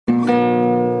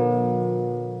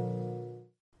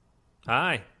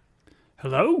Hi,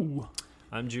 Hello,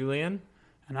 I'm Julian.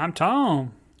 and I'm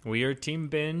Tom. We are Team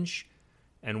Binge,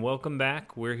 and welcome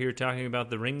back. We're here talking about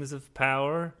The Rings of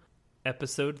Power,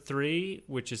 Episode 3,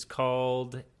 which is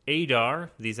called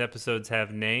Adar. These episodes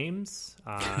have names.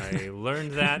 I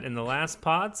learned that in the last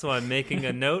pod, so I'm making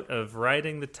a note of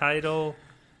writing the title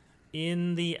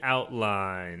in the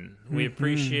outline. We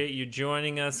appreciate you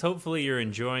joining us. Hopefully you're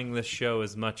enjoying this show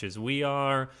as much as we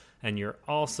are, and you're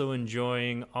also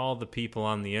enjoying all the people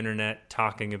on the internet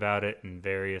talking about it in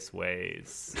various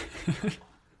ways.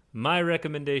 My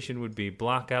recommendation would be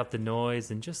block out the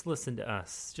noise and just listen to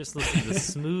us. Just listen to the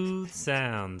smooth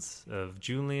sounds of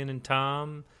Julian and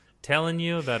Tom telling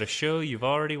you about a show you've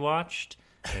already watched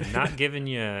and not giving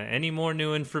you any more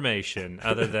new information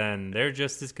other than they're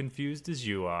just as confused as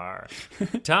you are.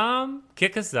 Tom,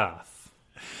 kick us off.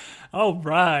 All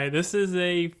right, this is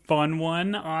a fun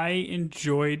one. I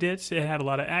enjoyed it. It had a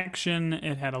lot of action.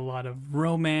 It had a lot of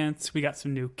romance. We got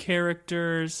some new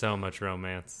characters. So much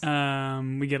romance.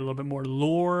 We get a little bit more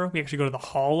lore. We actually go to the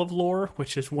Hall of Lore,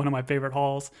 which is one of my favorite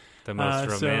halls. The most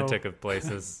romantic of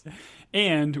places.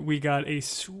 And we got a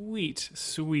sweet,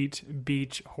 sweet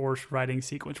beach horse riding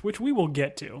sequence, which we will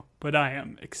get to. But I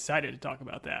am excited to talk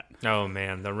about that. Oh,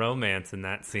 man, the romance in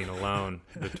that scene alone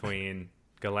between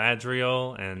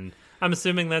Galadriel and I'm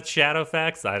assuming that's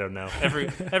Shadowfax. I don't know.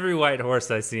 Every white horse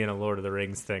I see in a Lord of the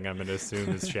Rings thing, I'm going to assume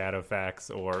is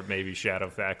Shadowfax, or maybe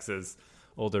Shadowfax's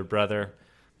older brother,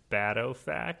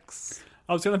 Badofax.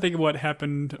 I was going to think of what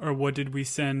happened, or what did we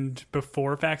send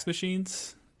before fax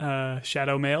machines?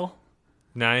 Shadow mail.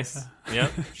 Nice.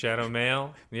 Yep. Shadow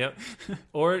Male. Yep.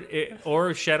 Or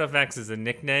Shadowfax is a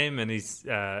nickname, and he's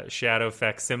Shadow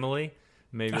Facsimile.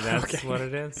 Maybe that's Okay. what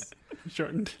it is.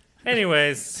 Shortened.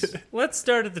 Anyways, let's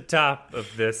start at the top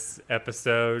of this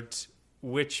episode,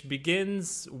 which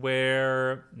begins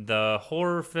where the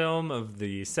horror film of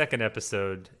the second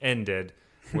episode ended,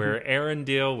 where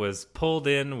Arendelle was pulled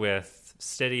in with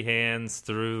steady hands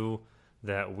through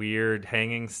that weird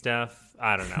hanging stuff.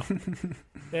 I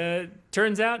don't know.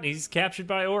 Turns out he's captured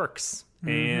by orcs,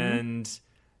 and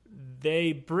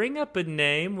they bring up a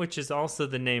name, which is also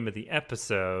the name of the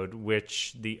episode,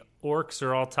 which the orcs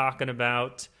are all talking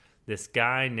about. This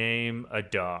guy named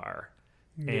Adar.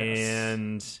 Yes.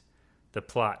 And the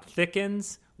plot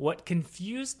thickens. What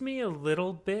confused me a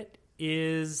little bit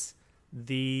is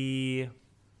the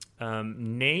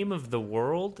name of the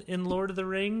world in Lord of the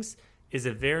Rings is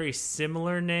a very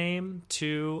similar name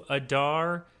to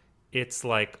Adar. It's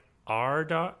like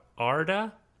Arda.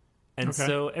 And Okay.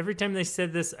 so every time they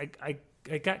said this, I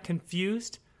got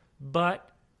confused. But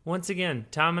once again,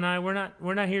 Tom and I, we're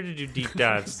not here to do deep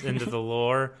dives into the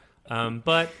lore.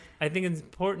 But I think it's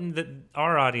important that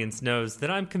our audience knows that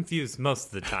I'm confused most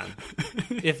of the time,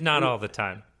 if not all the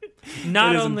time.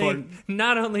 Not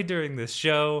only during this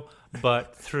show,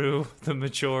 but through the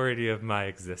majority of my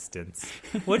existence.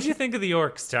 What did you think of the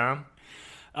orcs, Tom?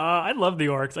 I love the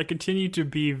orcs. I continue to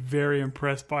be very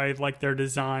impressed by their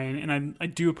design, and I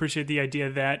do appreciate the idea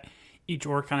that each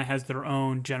orc kind of has their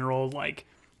own general,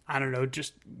 I don't know,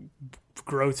 just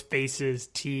gross faces,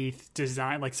 teeth,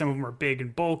 design. Some of them are big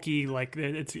and bulky.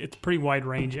 It's pretty wide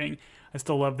ranging. I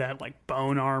still love that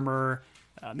bone armor.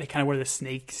 They kind of wear the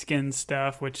snake skin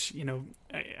stuff, which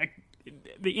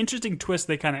the interesting twist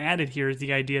they kind of added here is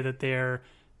the idea that they're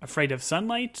afraid of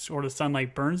sunlight, or the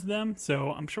sunlight burns them.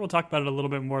 So I'm sure we'll talk about it a little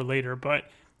bit more later, but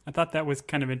I thought that was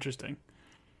kind of interesting.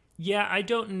 Yeah, I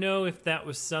don't know if that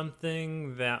was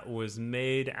something that was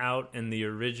made out in the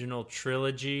original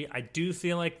trilogy. I do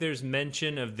feel like there's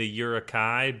mention of the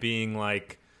Uruk-hai being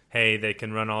hey, they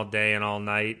can run all day and all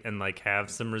night and have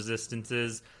some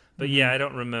resistances. But yeah, I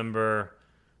don't remember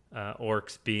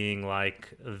orcs being like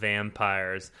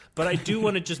vampires. But I do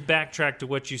want to just backtrack to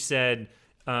what you said.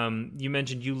 You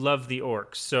mentioned you love the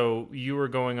orcs, so you were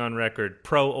going on record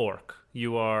pro-orc.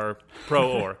 You are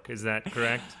pro-orc, is that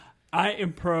correct? I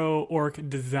am pro orc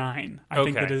design. I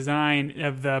think the design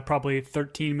of the probably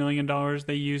 $13 million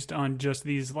they used on just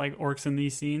these orcs in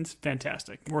these scenes,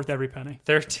 fantastic. Worth every penny.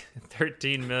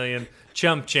 13 million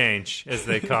chump change, as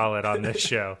they call it on this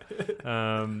show.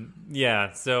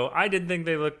 Yeah, so I did think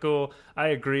they looked cool. I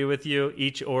agree with you.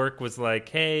 Each orc was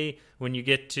hey, when you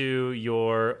get to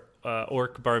your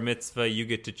orc bar mitzvah, you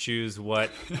get to choose what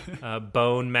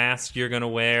bone mask you're going to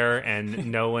wear,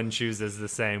 and no one chooses the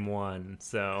same one.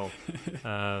 So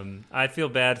I feel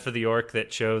bad for the orc that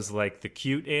chose the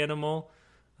cute animal.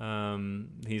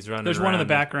 He's running There's around. one in the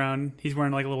background. He's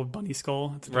wearing a little bunny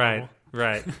skull. It's adorable.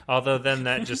 Right. Although then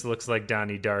that just looks like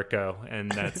Donnie Darko,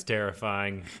 and that's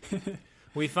terrifying.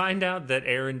 We find out that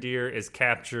Arondir is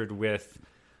captured with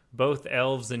both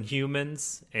elves and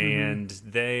humans, and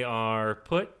they are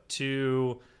put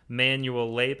to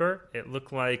manual labor. It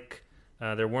looked like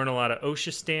there weren't a lot of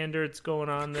OSHA standards going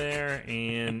on there,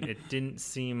 and it didn't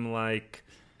seem like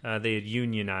they had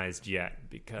unionized yet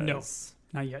because... No.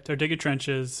 Not yet. They're digging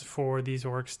trenches for these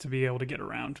orcs to be able to get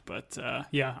around. But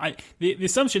the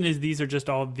assumption is these are just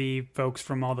all the folks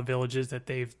from all the villages that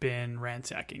they've been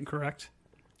ransacking, correct?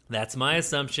 That's my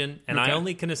assumption, and Okay. I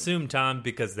only can assume, Tom,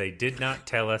 because they did not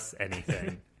tell us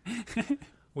anything.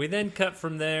 We then cut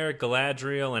from there.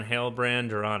 Galadriel and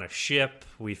Halbrand are on a ship.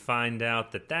 We find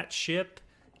out that ship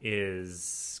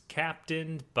is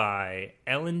captained by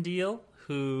Elendil,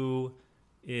 who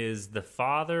is the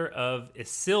father of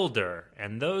Isildur.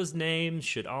 And those names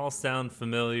should all sound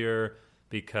familiar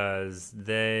because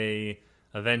they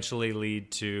eventually lead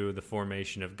to the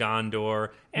formation of Gondor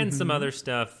and some other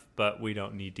stuff, but we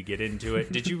don't need to get into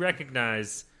it. Did you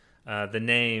recognize the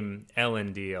name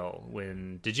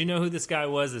Elendil? Did you know who this guy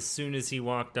was as soon as he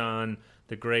walked on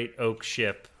the great oak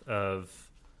ship of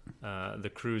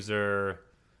the cruiser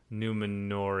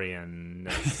Numenorian?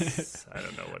 I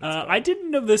don't know what it's called. I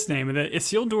didn't know this name, and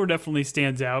Isildur definitely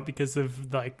stands out because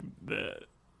of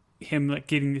him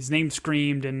getting his name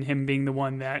screamed and him being the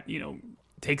one that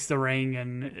takes the ring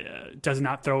and does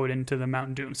not throw it into the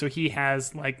Mount Doom. So he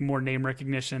has more name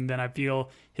recognition than I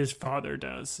feel his father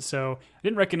does. So I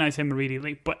didn't recognize him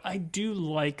immediately, but I do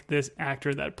like this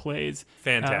actor that plays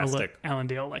Fantastic.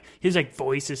 Elendil. His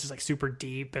voice is just super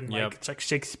deep and Yep. it's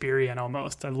Shakespearean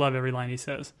almost. I love every line he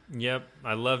says. Yep,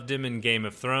 I loved him in Game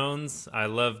of Thrones. I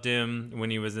loved him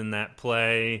when he was in that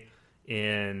play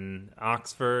in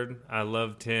Oxford. I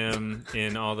loved him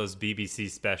in all those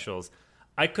BBC specials.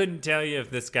 I couldn't tell you if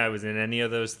this guy was in any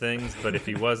of those things, but if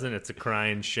he wasn't, it's a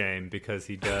crying shame because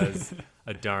he does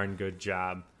a darn good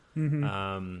job.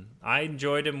 I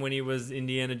enjoyed him when he was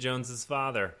Indiana Jones's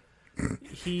father.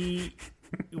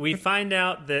 We find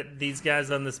out that these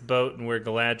guys on this boat and where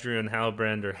Galadriel and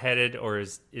Halbrand are headed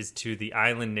is to the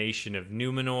island nation of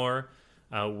Numenor,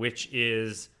 which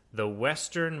is the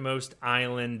westernmost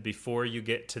island before you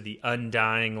get to the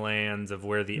Undying Lands of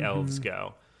where the elves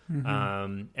go.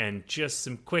 And just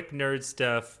some quick nerd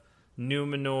stuff.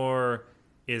 Numenor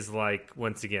is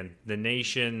once again, the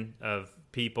nation of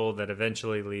people that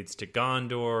eventually leads to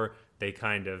Gondor. They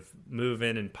kind of move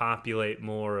in and populate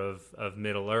more of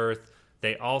Middle-earth.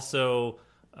 They also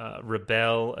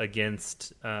rebel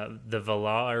against the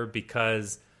Valar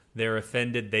because they're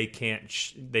offended they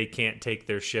can't take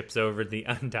their ships over the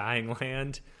Undying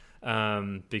Land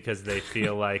because they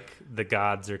feel like the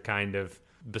gods are kind of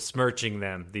besmirching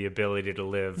them the ability to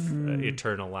live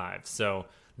eternal lives. So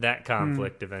that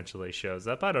conflict eventually shows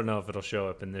up. I don't know if it'll show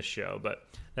up in this show, but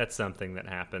that's something that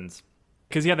happens.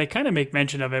 Because, they kind of make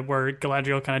mention of it where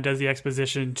Galadriel kind of does the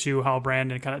exposition to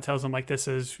Halbrand and kind of tells him, this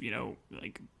is,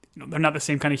 they're not the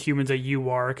same kind of humans that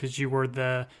you are because you were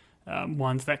the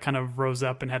ones that kind of rose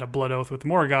up and had a blood oath with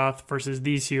Morgoth versus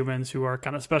these humans who are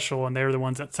kind of special, and they're the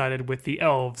ones that sided with the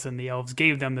elves, and the elves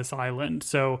gave them this island.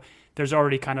 So there's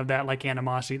already kind of that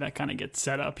animosity that kind of gets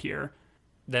set up here.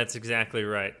 That's exactly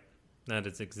right. That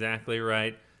is exactly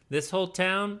right. This whole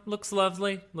town looks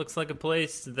lovely. Looks like a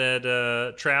place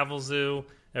that Travel Zoo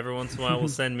every once in a while will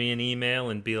send me an email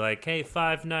and be like, hey,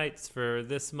 5 nights for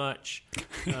this much.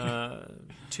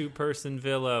 2-person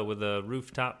villa with a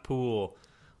rooftop pool.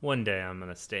 One day I'm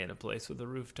going to stay in a place with a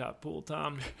rooftop pool,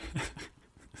 Tom.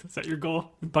 Is that your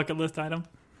goal? Bucket list item?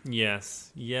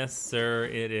 Yes. Yes, sir,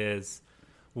 it is.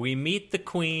 We meet the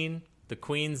queen. The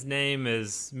queen's name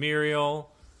is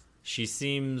Muriel. She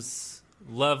seems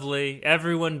lovely.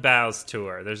 Everyone bows to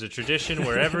her. There's a tradition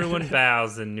where everyone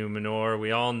bows in Numenor.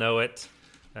 We all know it.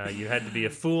 You had to be a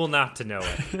fool not to know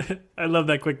it. I love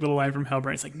that quick little line from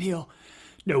Halbrand. It's Neil,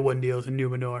 no one kneels in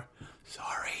Numenor.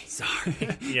 Sorry.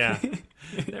 Yeah.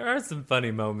 There are some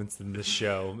funny moments in this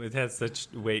show. It has such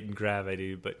weight and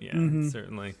gravity, but it's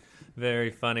certainly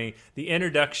very funny. The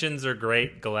introductions are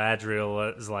great.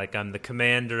 Galadriel is I'm the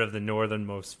commander of the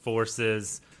northernmost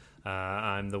forces.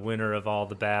 I'm the winner of all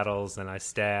the battles, and I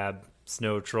stab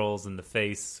snow trolls in the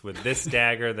face with this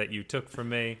dagger that you took from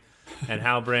me. And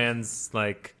Halbrand's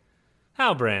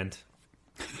Halbrand.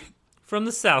 From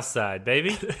the south side,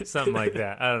 baby. Something like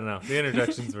that. I don't know. The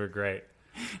introductions were great.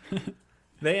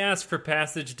 They ask for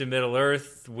passage to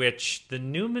Middle-earth, which the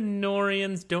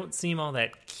Numenorians don't seem all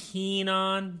that keen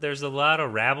on. There's a lot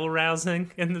of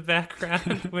rabble-rousing in the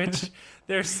background, which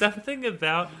there's something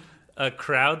about a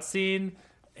crowd scene,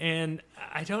 and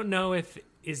I don't know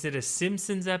is it a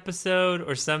Simpsons episode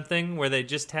or something where they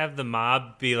just have the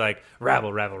mob be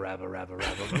rabble, rabble, rabble, rabble,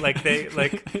 rabble.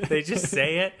 They just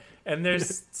say it. And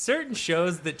there's certain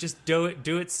shows that just do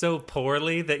it so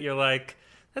poorly that you're like,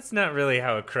 that's not really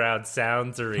how a crowd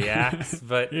sounds or reacts.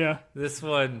 But Yeah. this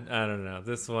one, I don't know.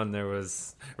 This one, there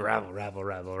was rabble, rabble,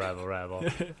 rabble, rabble, rabble.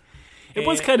 It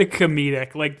was kind of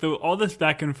comedic, like all this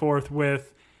back and forth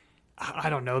with, I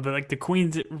don't know, the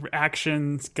Queen's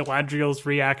actions, Galadriel's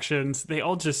reactions. They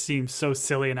all just seem so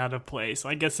silly and out of place.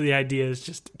 I guess the idea is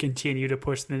just continue to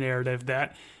push the narrative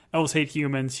that elves hate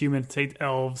humans, humans hate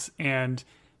elves, and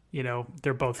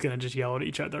they're both gonna just yell at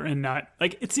each other and not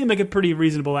like. It seemed like a pretty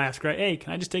reasonable ask, right? Hey,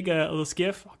 can I just take a little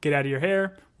skiff? I'll get out of your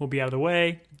hair. We'll be out of the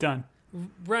way. Done.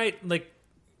 Right, like.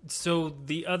 So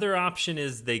the other option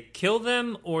is they kill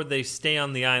them or they stay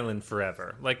on the island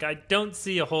forever. Like, I don't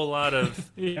see a whole lot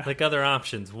of other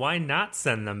options. Why not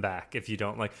send them back if you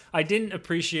don't like? I didn't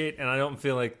appreciate, and I don't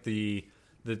feel like the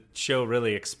show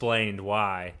really explained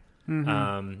why.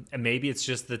 And maybe it's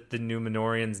just that the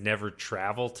Númenóreans never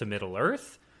travel to Middle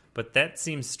Earth, but that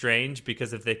seems strange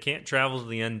because if they can't travel to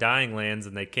the Undying Lands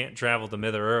and they can't travel to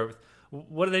Middle Earth,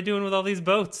 what are they doing with all these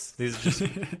boats?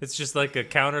 It's just like a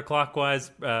counterclockwise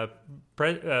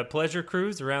pleasure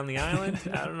cruise around the island.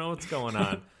 I don't know what's going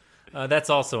on. That's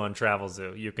also on Travel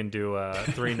Zoo. You can do a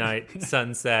 3-night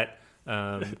sunset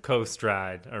coast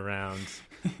ride around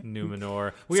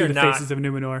Numenor. See the faces of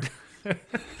Numenor.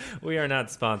 We are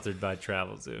not sponsored by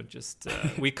Travel Zoo. Just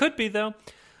we could be though.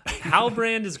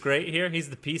 Halbrand is great here. He's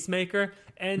the peacemaker,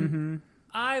 and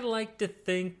I like to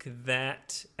think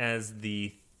that as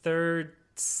the third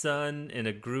son in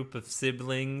a group of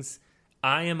siblings,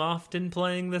 I am often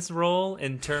playing this role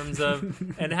in terms of,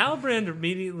 and Halbrand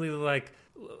immediately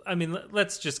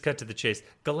let's just cut to the chase.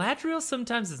 Galadriel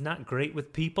sometimes is not great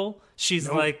with people. She's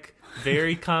like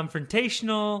very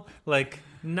confrontational, like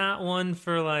not one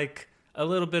for like a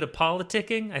little bit of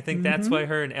politicking. I think that's why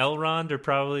her and Elrond are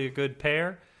probably a good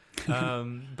pair.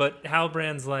 But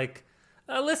Halbrand's like,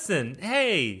 listen,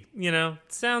 hey,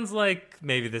 sounds like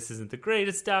maybe this isn't the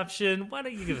greatest option. Why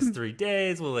don't you give us 3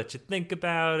 days? We'll let you think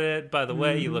about it. By the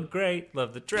way, you look great.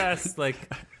 Love the dress.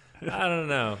 Like, I don't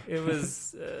know. It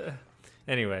was...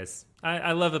 Anyways,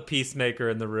 I love a peacemaker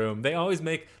in the room. They always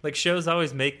shows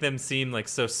always make them seem like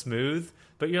so smooth.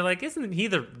 But you're like, isn't he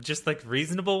the just like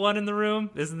reasonable one in the room?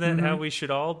 Isn't that how we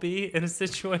should all be in a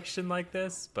situation like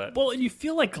this? But well, and you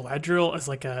feel like Galadriel is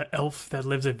like a elf that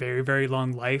lives a very, very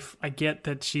long life. I get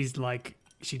that she's like,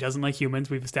 she doesn't like humans.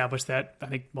 We've established that, I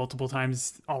think, multiple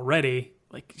times already.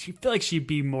 Like, she feel like she'd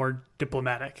be more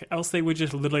diplomatic. Else they would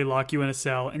just literally lock you in a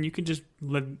cell and you could just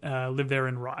live there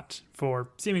and rot for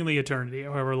seemingly eternity,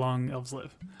 however long elves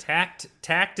live. Tact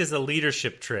is a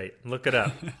leadership trait. Look it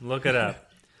up. Look it up.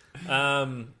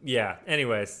 Yeah,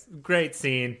 anyways, great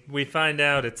scene. We find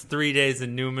out it's 3 days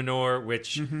in Numenor,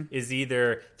 which is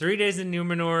either 3 days in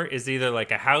Numenor is either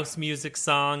like a house music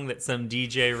song that some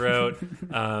DJ wrote,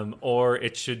 or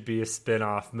it should be a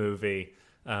spin-off movie,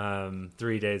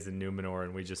 3 days in Numenor,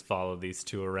 and we just follow these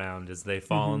two around as they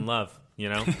fall in love,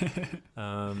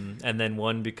 and then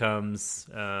one becomes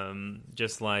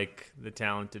just like the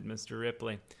talented Mr.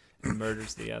 Ripley and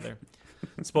murders the other.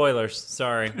 Spoilers,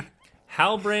 sorry.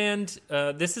 Halbrand,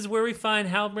 this is where we find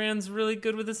Halbrand's really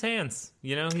good with his hands.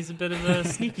 He's a bit of a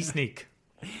sneaky sneak.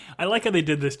 I like how they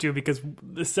did this too, because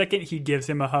the second he gives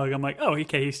him a hug, I'm like, oh,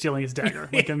 okay, he's stealing his dagger.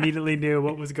 Like, immediately knew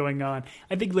what was going on.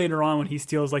 I think later on when he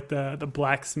steals like the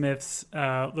blacksmith's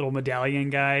little medallion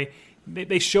guy,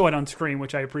 they show it on screen,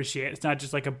 which I appreciate. It's not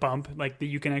just like a bump, like that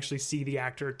you can actually see the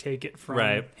actor take it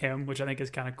from him, which I think is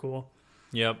kind of cool.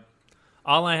 Yep.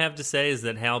 All I have to say is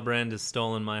that Halbrand has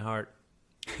stolen my heart.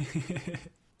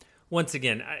 Once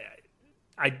again,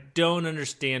 I don't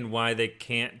understand why they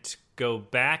can't go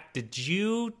back.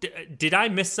 Did I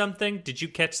miss something? Did you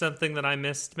catch something that I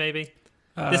missed, maybe?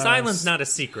 This island's not a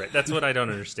secret. That's what I don't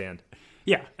understand.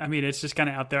 Yeah, I mean, it's just kind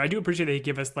of out there. I do appreciate they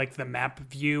give us like the map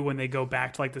view when they go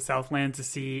back to like the Southlands to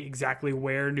see exactly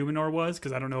where Numenor was,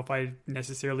 because I don't know if I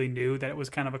necessarily knew that it was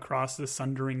kind of across the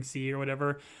Sundering Sea or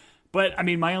whatever. But I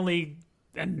mean, my only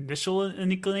initial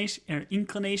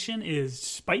inclination is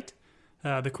spite.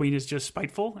 The queen is just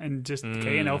spiteful and just,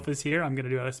 okay, an elf is here, I'm going to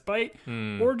do it out of spite.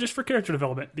 Or just for character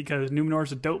development, because Numenor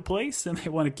is a dope place and they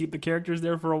want to keep the characters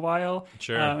there for a while.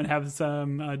 Sure. And have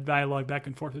some dialogue back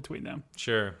and forth between them.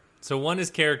 Sure. So one is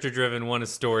character driven, one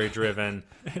is story driven.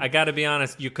 I got to be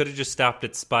honest, you could have just stopped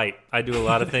at spite. I do a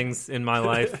lot of things in my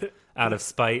life out of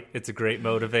spite. It's a great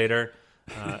motivator.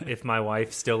 If my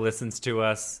wife still listens to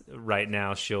us right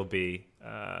now, she'll be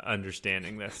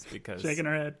understanding this because shaking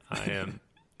her head. I am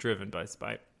driven by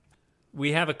spite.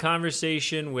 We have a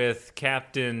conversation with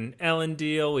Captain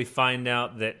Elendil. We find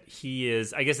out that he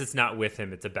is, I guess it's not with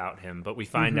him, it's about him, but we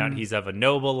find out he's of a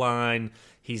noble line.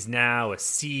 He's now a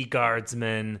sea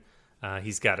guardsman.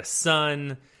 He's got a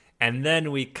son. And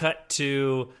then we cut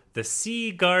to the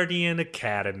Sea Guardian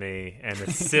Academy and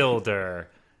Isildur.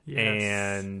 Yes.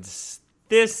 And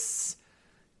this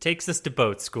takes us to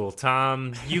boat school.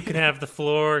 Tom, you can have the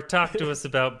floor. Talk to us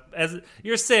about, as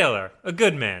you're a sailor, a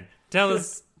good man. Tell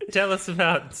us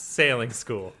about sailing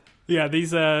school. Yeah,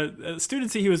 these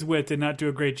students he was with did not do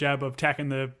a great job of tacking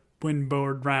the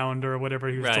windboard round or whatever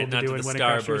he was told to do. Not to the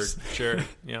starboard. Sure,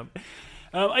 yep.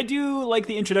 I do like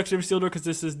the introduction of Isildur because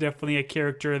this is definitely a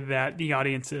character that the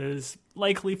audience is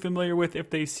likely familiar with if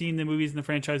they've seen the movies in the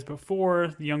franchise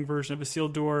before, the young version of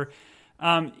Isildur.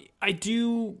 I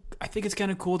think it's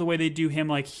kind of cool the way they do him,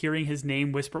 like hearing his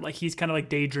name whispered, like he's kind of like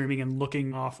daydreaming and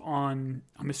looking off on,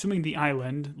 I'm assuming the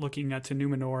island, looking to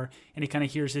Numenor, and he kind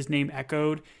of hears his name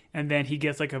echoed, and then he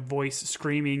gets like a voice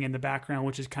screaming in the background,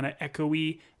 which is kind of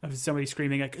echoey of somebody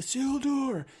screaming like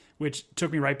Isildur, which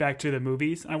took me right back to the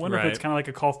movies. I wonder if it's kind of like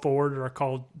a call forward or a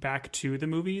call back to the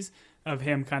movies of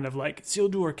him kind of like,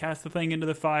 Isildur, cast the thing into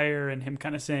the fire, and him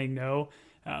kind of saying no.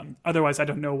 Otherwise, I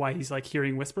don't know why he's like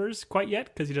hearing whispers quite yet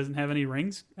because he doesn't have any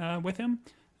rings with him.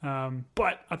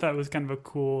 But I thought it was kind of a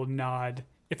cool nod,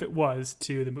 if it was,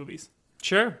 to the movies.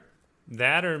 Sure.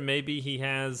 That, or maybe he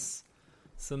has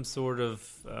some sort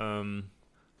of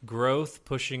growth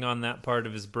pushing on that part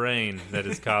of his brain that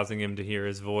is causing him to hear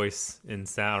his voice in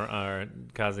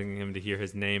causing him to hear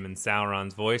his name in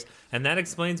Sauron's voice. And that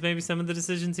explains maybe some of the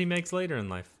decisions he makes later in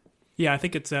life. Yeah, I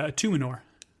think it's Tumenor.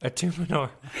 A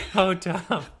Tumenor. Oh,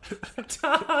 Tom.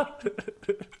 Tom.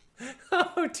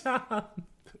 Oh, Tom.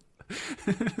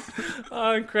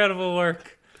 Oh, incredible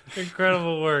work.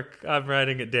 Incredible work. I'm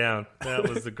writing it down. That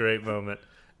was a great moment.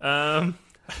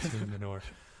 Tumenor.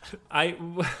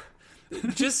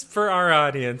 Just for our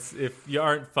audience, if you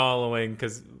aren't following,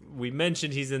 because we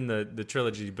mentioned he's in the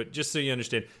trilogy, but just so you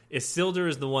understand, Isildur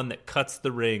is the one that cuts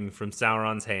the ring from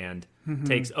Sauron's hand,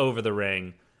 takes over the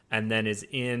ring, and then is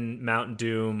in Mount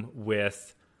Doom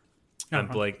with, I'm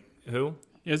blank, who?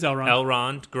 Is Elrond.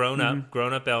 Elrond, grown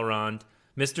up Elrond,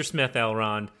 Mr. Smith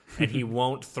Elrond, and he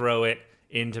won't throw it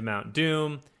into Mount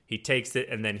Doom. He takes it,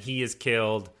 and then he is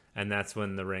killed, and that's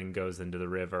when the ring goes into the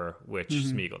river, which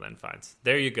Smeagol then finds.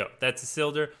 There you go. That's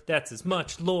Isildur. That's as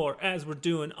much lore as we're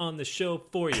doing on the show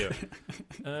for you.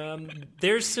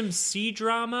 There's some sea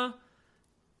drama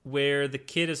where the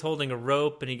kid is holding a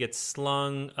rope and he gets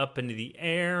slung up into the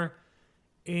air.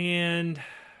 And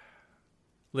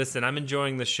listen, I'm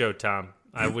enjoying the show, Tom.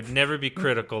 I would never be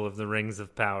critical of the Rings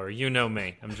of Power. You know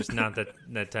me. I'm just not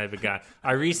that type of guy.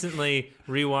 I recently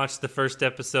rewatched the first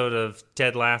episode of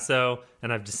Ted Lasso,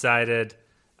 and I've decided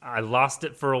I lost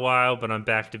it for a while, but I'm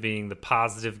back to being the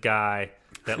positive guy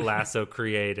that Lasso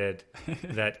created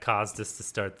that caused us to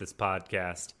start this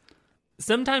podcast.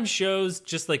 Sometimes shows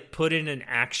just like put in an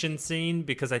action scene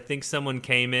because I think someone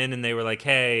came in and they were like,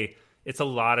 hey, it's a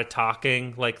lot of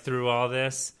talking like through all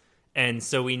this. And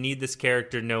so we need this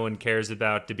character no one cares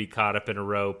about to be caught up in a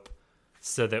rope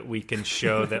so that we can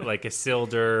show that like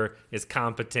Isildur is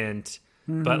competent.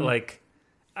 But like,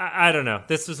 I don't know.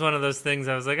 This was one of those things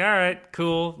I was like, all right,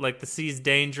 cool. Like the sea's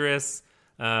dangerous.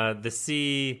 The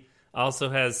sea also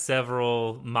has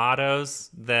several mottos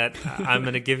that I'm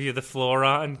going to give you the floor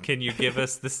on. Can you give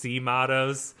us the sea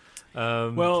mottos?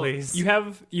 Please. you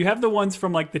have the ones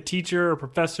from like the teacher or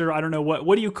professor. I don't know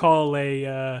what do you call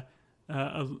a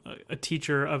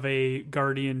teacher of a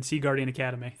sea guardian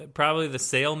academy? Probably the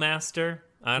sailmaster.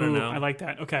 I don't know. I like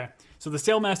that. Okay. So the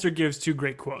sailmaster gives two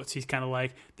great quotes. He's kind of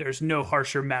like, there's no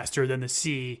harsher master than the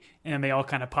sea. And they all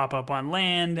kind of pop up on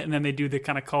land. And then they do the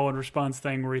kind of call and response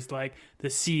thing where he's like, the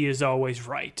sea is always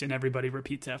right. And everybody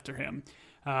repeats after him.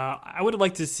 I would have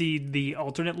liked to see the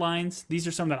alternate lines. These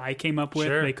are some that I came up with.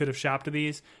 Sure. They could have shopped to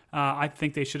these. I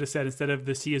think they should have said, instead of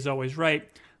the sea is always right,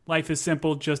 life is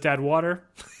simple, just add water.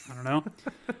 I don't know.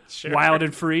 Sure. Wild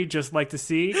and free, just like the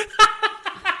sea.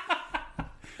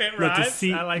 It Let the rhymes.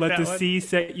 sea, I like let that the one. sea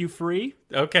set you free.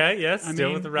 Okay, yes,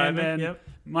 still with the rhyming. And then Yep.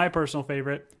 my personal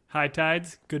favorite, high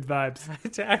tides, good vibes.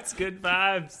 That's good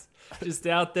vibes. Just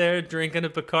out there drinking a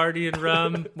Bacardi and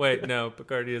rum. Wait, no,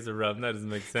 Bacardi is a rum. That doesn't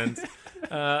make sense.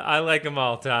 I like them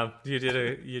all, Tom. You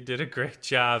did a great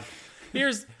job.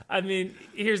 Here's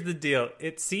the deal.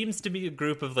 It seems to be a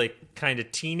group of like kind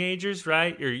of teenagers,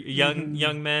 right? Or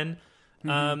young men.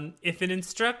 If an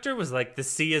instructor was like, the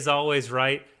sea is always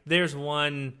right, there's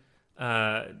one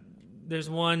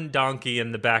donkey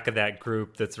in the back of that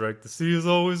group that's like, the sea is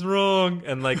always wrong,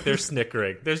 and like they're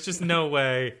snickering. There's just no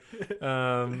way.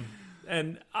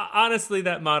 And honestly,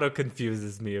 that motto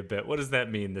confuses me a bit. What does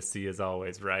that mean? The sea is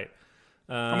always right.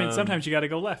 I mean, sometimes you got to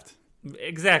go left.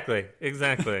 Exactly.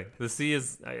 The sea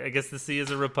is. I guess the sea is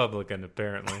a Republican,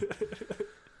 apparently.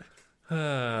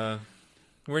 We're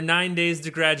 9 days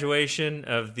to graduation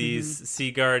of these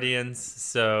sea guardians,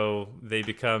 so they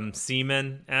become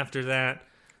seamen after that.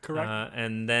 Correct.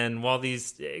 And then while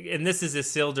these, and this is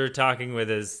Isildur talking with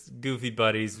his goofy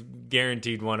buddies,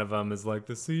 guaranteed one of them is like,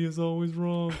 the sea is always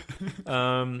wrong.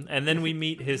 And then we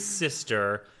meet his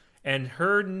sister, and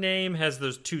her name has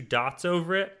those 2 dots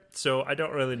over it, so I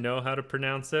don't really know how to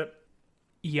pronounce it.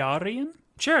 Yarian?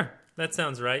 Sure, that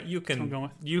sounds right. You I'm going can,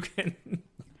 you can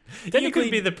Technically-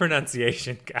 be the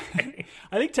pronunciation guy.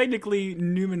 I think technically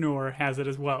Numenor has it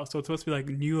as well, so it's supposed to be like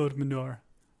Numenor.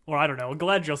 Or I don't know.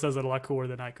 Galadriel says it a lot cooler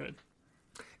than I could.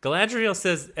 Galadriel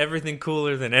says everything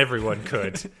cooler than everyone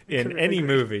could in any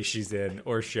movie she's in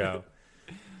or show.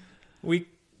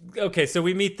 So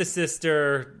we meet the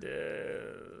sister.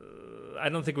 I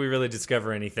don't think we really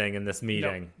discover anything in this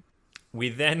meeting. Nope. We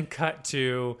then cut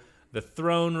to the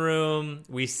throne room.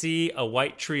 We see a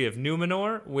white tree of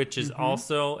Numenor, which is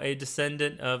also a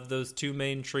descendant of those 2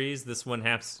 main trees. This one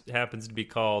happens to be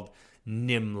called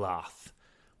Nimloth,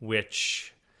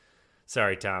 which...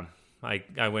 Sorry, Tom. I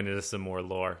went into some more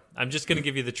lore. I'm just going to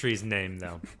give you the tree's name,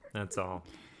 though. That's all.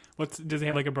 Does it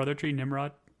have like a brother tree,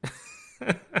 Nimrod?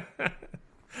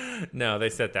 No, they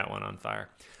set that one on fire.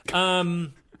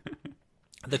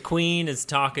 The queen is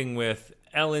talking with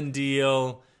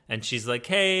Elendil, and she's like,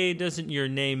 hey, doesn't your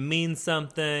name mean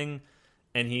something?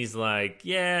 And he's like,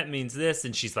 yeah, it means this.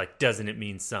 And she's like, doesn't it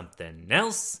mean something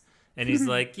else? And he's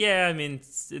like, yeah, I mean,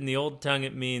 in the old tongue,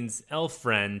 it means elf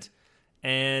friend.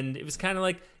 And it was kind of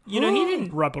like, he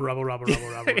didn't... Rubble.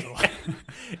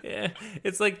 Yeah,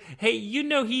 it's like, hey,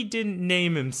 he didn't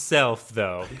name himself,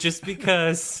 though. Just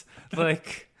because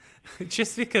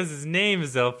his name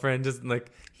is Elfriend doesn't,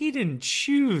 like, he didn't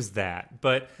choose that.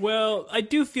 But... Well, I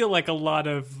do feel like a lot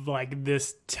of, like,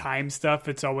 this time stuff,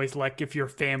 it's always like, if your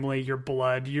family, your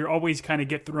blood, you're always kind of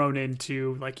get thrown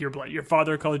into, like, your blood. Your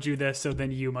father called you this, so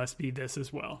then you must be this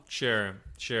as well. Sure.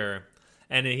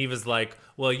 And he was like,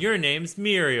 well, your name's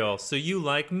Muriel, so you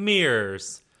like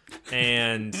mirrors.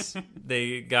 And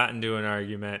they got into an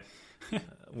argument,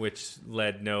 which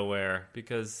led nowhere,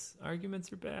 because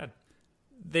arguments are bad.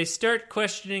 They start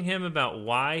questioning him about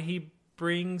why he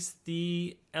brings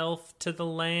the elf to the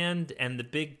land, and the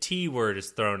big T word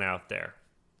is thrown out there.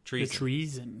 Treason. The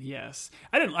treason, yes.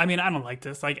 I don't like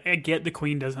this. Like, I get the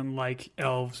queen doesn't like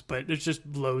elves, but there's just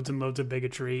loads and loads of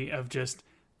bigotry of just...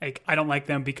 Like, I don't like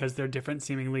them because they're different,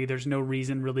 seemingly. There's no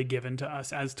reason really given to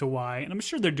us as to why. And I'm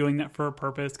sure they're doing that for a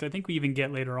purpose. Because I think we even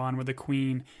get later on where the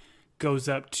queen goes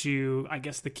up to, I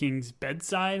guess, the king's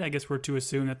bedside. I guess we're to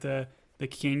assume that the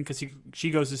king, because she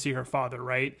goes to see her father,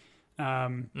 right?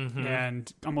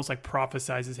 And almost like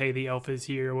prophesizes, hey, the elf is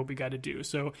here, what we got to do.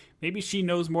 So maybe she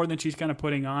knows more than she's kind of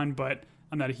putting on, but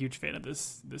I'm not a huge fan of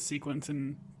this sequence.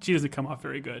 And she doesn't come off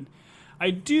very good.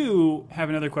 I do have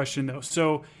another question, though.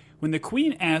 So... When the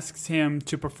queen asks him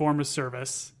to perform a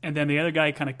service, and then the other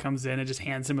guy kind of comes in and just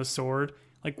hands him a sword,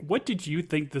 like, what did you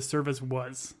think the service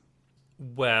was?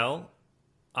 Well,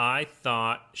 I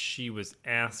thought she was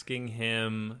asking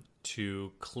him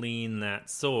to clean that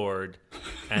sword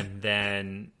and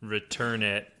then return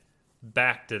it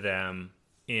back to them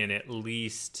in at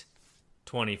least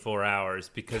 24 hours,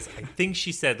 because I think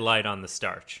she said light on the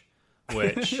starch,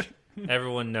 which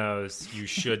everyone knows you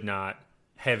should not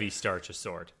heavy starch a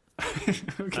sword.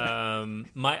 Okay.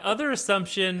 My other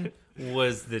assumption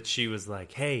was that she was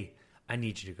like, hey, I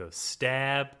need you to go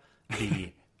stab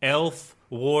the elf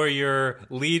warrior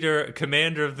leader,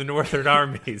 commander of the northern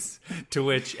armies, to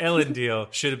which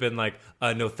Elendil should have been like,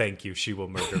 no thank you, she will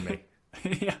murder me.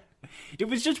 Yeah, it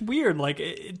was just weird. Like,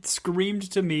 it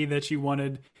screamed to me that she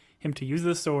wanted him to use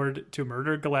the sword to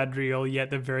murder Galadriel,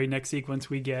 yet the very next sequence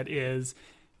we get is,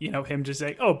 him just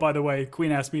saying, oh, by the way,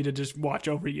 queen asked me to just watch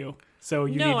over you. So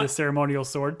you need the ceremonial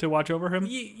sword to watch over him?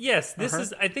 Yes,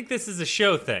 I think this is a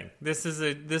show thing.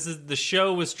 The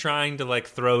show was trying to like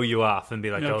throw you off and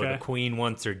be like, oh, the queen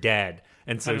wants her dead.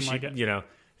 And so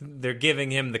they're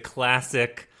giving him the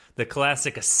classic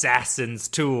assassin's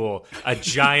tool, a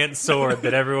giant sword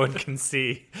that everyone can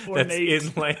see that's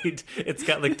inlaid. It's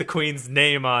got like the queen's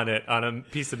name on it on a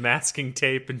piece of masking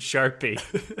tape and Sharpie.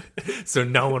 So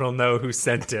no one will know who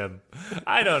sent him.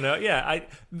 I don't know. Yeah,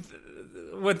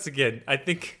 once again, I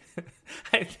think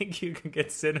you can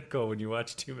get cynical when you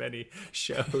watch too many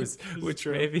shows, which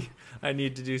maybe I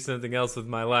need to do something else with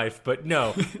my life. But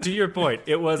no, to your point,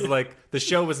 it was like the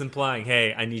show was implying,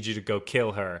 hey, I need you to go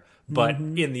kill her. But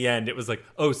in the end, it was like,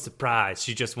 oh, surprise!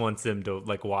 She just wants them to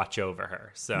like watch over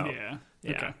her. So Yeah.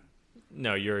 Okay.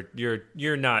 No,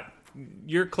 you're not.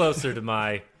 You're closer to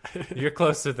my. You're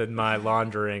closer than my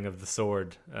laundering of the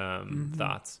sword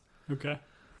thoughts. Okay.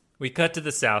 We cut to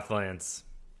the Southlands.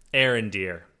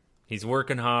 Arendir. He's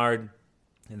working hard.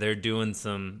 They're doing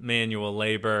some manual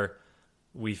labor.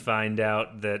 We find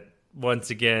out that, once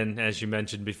again, as you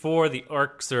mentioned before, the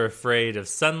orcs are afraid of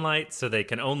sunlight, so they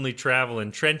can only travel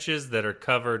in trenches that are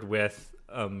covered with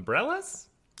umbrellas?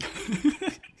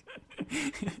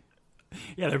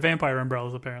 Yeah, they're vampire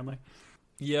umbrellas, apparently.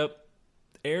 Yep.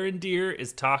 Arendir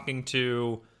is talking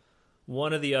to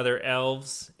one of the other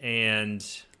elves, and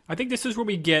I think this is where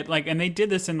we get, like, and they did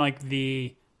this in, like,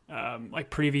 the, like,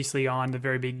 previously on the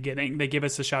very beginning. They give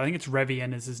us a shot. I think it's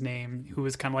Revian is his name, who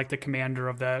was kind of like the commander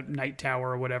of the Night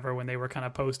Tower or whatever when they were kind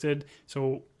of posted.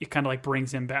 So it kind of, like,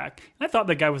 brings him back. And I thought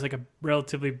the guy was, like, a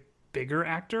relatively bigger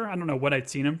actor. I don't know what I'd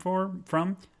seen him from,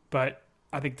 but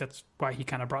I think that's why he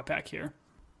kind of brought back here.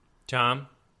 Tom,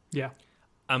 Yeah.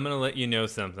 I'm going to let you know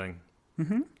something.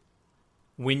 Mm-hmm.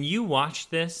 When you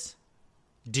watched this,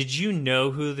 did you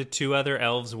know who the two other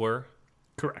elves were?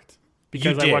 Correct.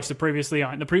 Because You did. I watched the previously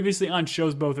on. The previously on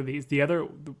shows both of these. The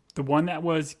one that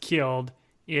was killed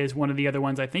is one of the other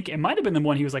ones. I think it might have been the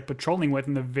one he was like patrolling with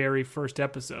in the very first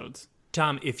episodes.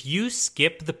 Tom, if you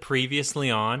skip the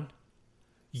previously on,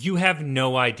 you have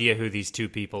no idea who these two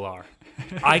people are.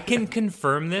 I can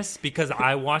confirm this because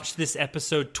I watched this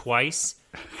episode twice,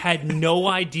 had no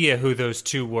idea who those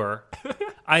two were.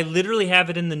 I literally have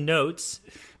it in the notes.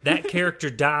 That character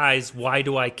dies, why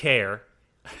do I care?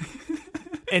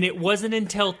 And it wasn't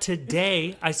until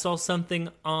today I saw something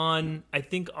on, I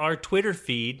think, our Twitter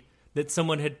feed that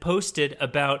someone had posted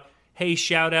about, hey,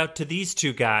 shout out to these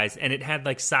two guys. And it had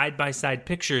like side-by-side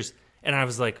pictures. And I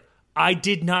was like, I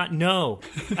did not know.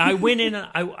 I went in,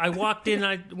 I walked in,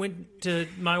 I went to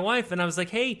my wife, and I was like,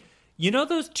 hey, you know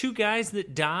those two guys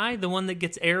that die? The one that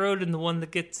gets arrowed and the one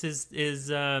that gets his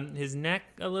neck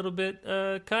a little bit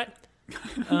cut?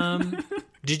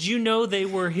 Did you know they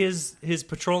were his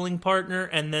patrolling partner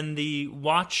and then the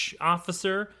watch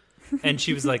officer? And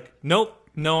she was like, nope,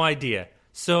 no idea.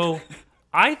 So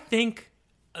I think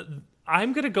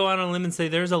I'm going to go out on a limb and say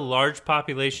there's a large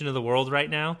population of the world right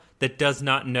now that does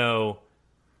not know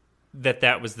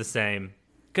that was the same.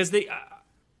 Because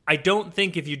I don't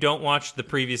think if you don't watch the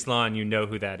previous Lawn, you know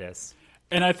who that is.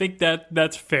 And I think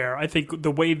that's fair. I think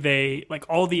the way they, like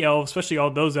all the elves, especially all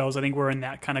those elves, I think were in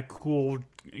that kind of cool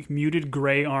muted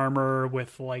gray armor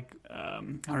with like, I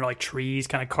don't know, like trees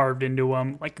kind of carved into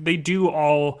them. Like they do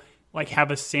all like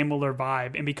have a similar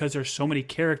vibe. And because there's so many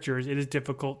characters, it is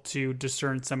difficult to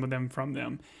discern some of them from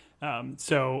them.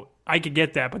 So I could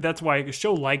get that, but that's why a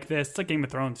show like this, it's like Game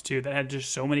of Thrones too, that had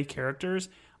just so many characters.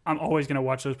 I'm always going to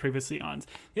watch those previously ons.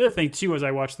 The other thing too, as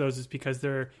I watch those is because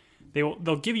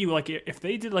they'll give you like, if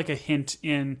they did like a hint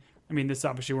in, I mean, this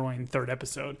obviously we're only in the third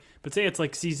episode, but say it's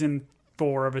like season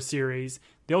 4 of a series,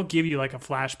 they'll give you like a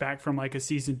flashback from like a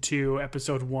season 2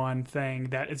 episode 1 thing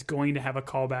that is going to have a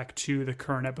callback to the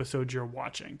current episode you're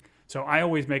watching. So I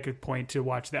always make a point to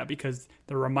watch that because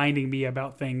they're reminding me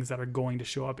about things that are going to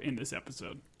show up in this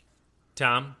episode.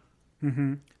 Tom?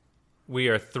 Mm-hmm. We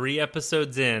are 3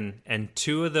 episodes in, and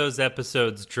 2 of those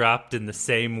episodes dropped in the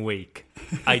same week.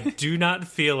 I do not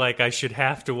feel like I should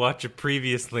have to watch a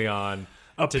previously on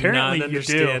Apparently to not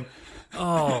understand. You do.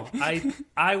 Oh,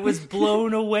 I was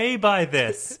blown away by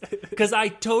this because I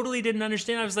totally didn't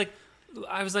understand. I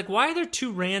was like, why are there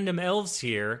 2 random elves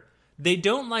here? They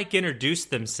don't like introduce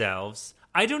themselves.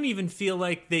 I don't even feel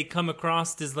like they come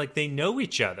across as like they know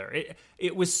each other.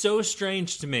 It was so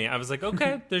strange to me. I was like,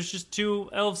 okay, there's just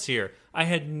 2 elves here. I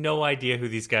had no idea who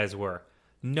these guys were.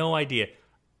 No idea.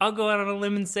 I'll go out on a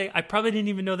limb and say I probably didn't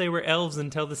even know they were elves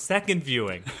until the second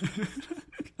viewing,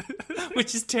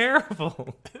 which is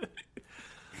terrible.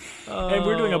 And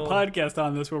we're doing a podcast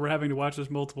on this where we're having to watch this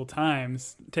multiple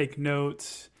times, take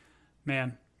notes.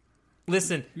 Man.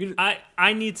 Listen,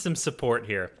 I need some support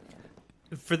here.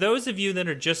 For those of you that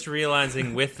are just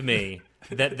realizing with me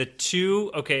that the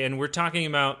 2, okay, and we're talking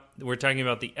about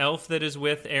the elf that is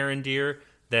with Arendir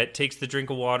that takes the drink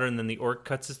of water and then the orc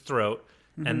cuts his throat,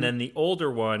 and then the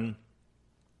older one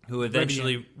who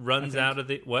eventually Revian, runs out of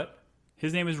the what?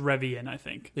 His name is Revian, I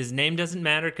think. His name doesn't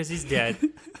matter because he's dead.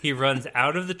 He runs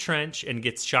out of the trench and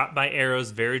gets shot by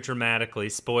arrows very dramatically.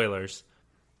 Spoilers.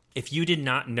 If you did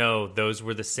not know those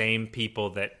were the same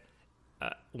people that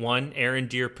one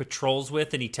Arendir patrols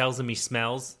with and he tells him he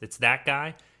smells, it's that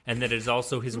guy. And that is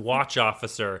also his watch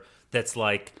officer that's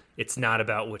like, it's not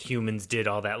about what humans did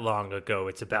all that long ago.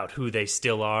 It's about who they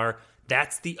still are.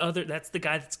 That's the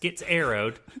guy that gets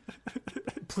arrowed.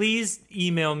 Please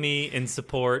email me in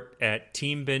support at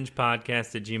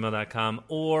teambingepodcast@gmail.com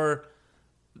or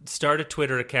start a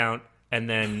Twitter account and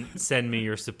then send me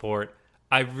your support.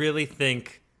 I really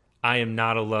think I am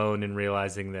not alone in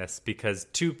realizing this, because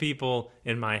 2 people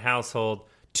in my household,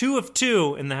 2 of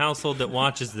 2 in the household that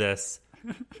watches this,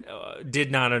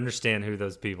 did not understand who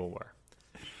those people were.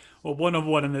 Well, 1 of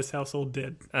 1 in this household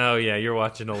did. Oh, yeah, you're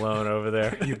watching alone over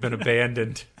there. You've been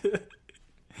abandoned.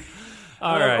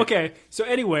 All right. Okay, so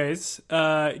anyways,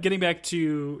 getting back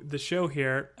to the show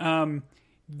here,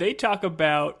 they talk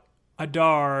about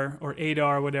Adar, or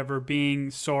Adar, whatever, being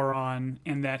Sauron,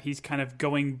 and that he's kind of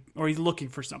going, or he's looking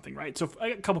for something, right? So I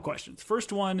got a couple questions.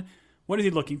 First one, what is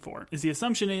he looking for? Is the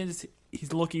assumption is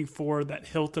he's looking for that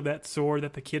hilt of that sword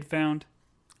that the kid found?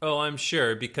 Oh, I'm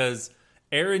sure, because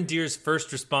Arondir's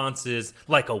first response is,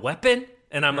 like a weapon?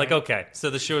 And I'm like, okay, so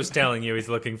the show's telling you he's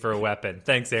looking for a weapon.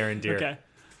 Thanks, Arondir. Okay.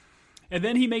 And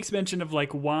then he makes mention of,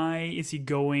 like, why is he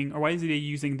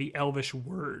using the Elvish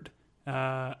word,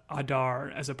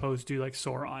 Adar, as opposed to, like,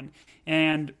 Sauron?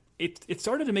 And it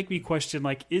started to make me question,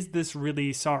 like, is this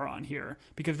really Sauron here?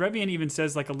 Because Revian even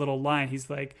says, like, a little line. He's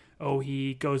like, oh,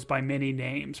 he goes by many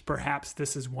names. Perhaps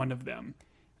this is one of them.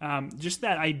 Just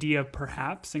that idea of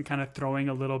perhaps and kind of throwing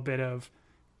a little bit of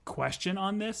question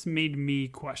on this made me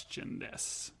question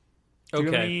this. Do you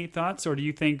have any thoughts, or do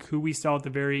you think who we saw at the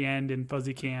very end in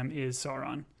Fuzzy Cam is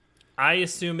Sauron? I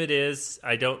assume it is.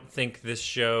 I don't think this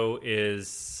show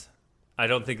is... I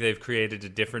don't think they've created a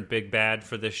different big bad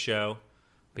for this show,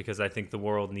 because I think the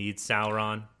world needs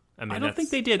Sauron. I don't think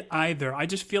they did either. I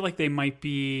just feel like they might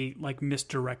be, like,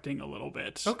 misdirecting a little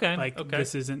bit. Okay. Like,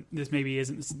 this maybe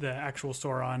isn't the actual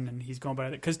Sauron, and he's going by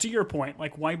that. Because to your point,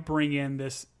 like, why bring in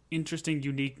this interesting,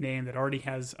 unique name that already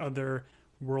has other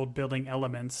world-building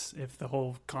elements if the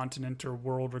whole continent or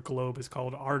world or globe is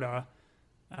called Arda?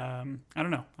 I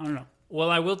don't know. Well,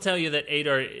 I will tell you that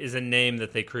Adar is a name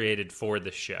that they created for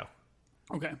this show.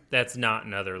 Okay. That's not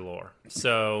in other lore.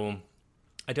 So,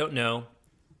 I don't know,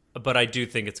 but I do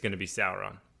think it's going to be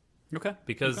Sauron. Okay.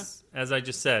 Because, as I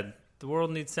just said, the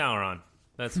world needs Sauron.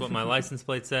 That's what my license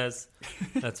plate says.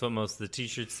 That's what most of the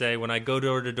t-shirts say. When I go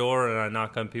door to door and I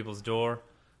knock on people's door,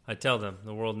 I tell them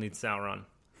the world needs Sauron.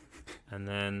 And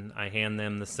then I hand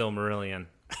them the Silmarillion.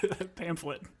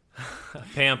 Pamphlet. A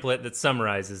pamphlet that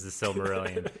summarizes the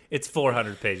Silmarillion. It's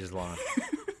 400 pages long.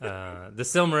 The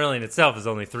Silmarillion itself is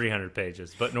only 300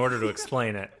 pages, but in order to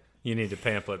explain it, you need a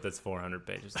pamphlet that's 400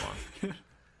 pages long.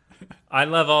 I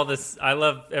love all this. I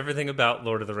love everything about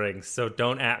Lord of the Rings, so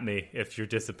don't at me if you're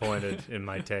disappointed in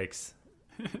my takes.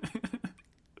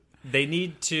 They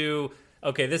need to...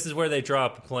 Okay, this is where they draw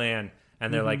up a plan,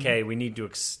 and they're like, hey, we need to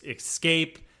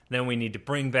escape, then we need to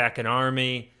bring back an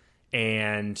army,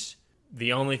 and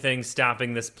the only thing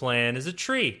stopping this plan is a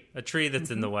tree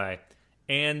that's in the way.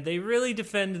 And they really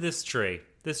defend this tree.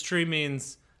 This tree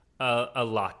means a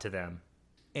lot to them.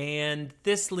 And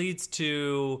this leads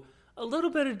to a little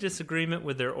bit of disagreement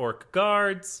with their orc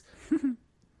guards.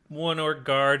 One orc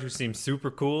guard who seems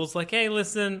super cool is like, hey,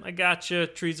 listen, I gotcha.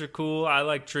 Trees are cool. I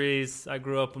like trees. I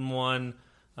grew up in one.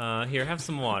 Here, have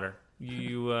some water.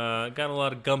 You got a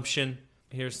lot of gumption.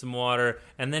 Here's some water.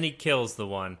 And then he kills the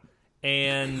one.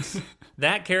 And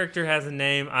that character has a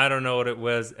name. I don't know what it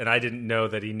was, and I didn't know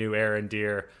that he knew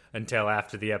Arondir until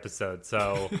after the episode.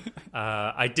 So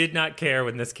I did not care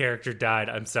when this character died.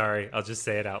 I'm sorry. I'll just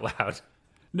say it out loud.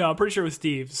 No, I'm pretty sure it was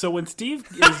Steve. So when Steve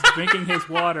is drinking his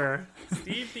water...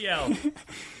 Steve the elf.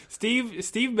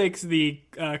 Steve makes the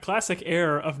classic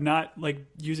error of not, like,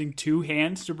 using 2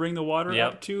 hands to bring the water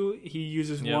up to. He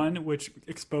uses one, which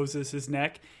exposes his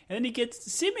neck. And then he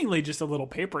gets seemingly just a little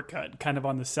paper cut kind of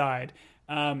on the side.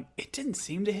 It didn't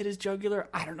seem to hit his jugular.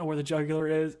 I don't know where the jugular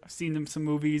is. I've seen them some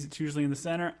movies. It's usually in the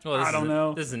center. Well, I don't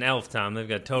know. This is an elf, Tom. They've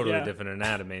got totally different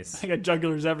anatomies. I got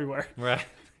jugulars everywhere. Right.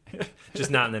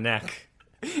 Just not in the neck.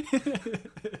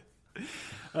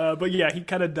 But yeah, he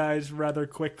kind of dies rather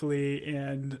quickly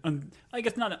and I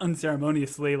guess not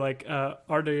unceremoniously. Like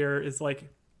Arondir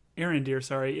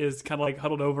is kind of like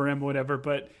huddled over him or whatever.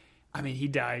 But I mean, he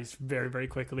dies very, very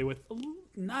quickly with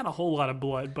not a whole lot of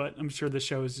blood. But I'm sure the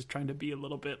show is just trying to be a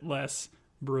little bit less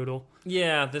brutal.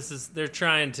 Yeah, they're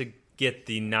trying to get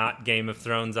the not Game of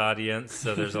Thrones audience,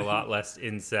 so there's a lot less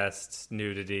incest,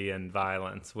 nudity, and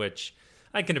violence, which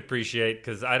I can appreciate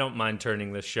because I don't mind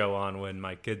turning this show on when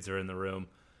my kids are in the room.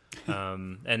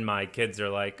 And my kids are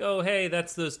like, oh, hey,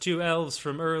 that's those 2 elves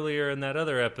from earlier in that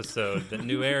other episode that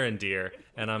knew Arondir.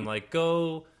 And I'm like,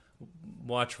 go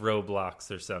watch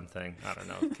Roblox or something. I don't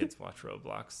know if kids watch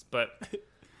Roblox. But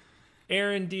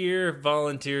Arondir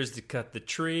volunteers to cut the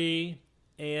tree,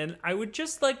 And I would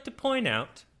just like to point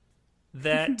out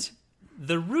that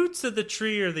the roots of the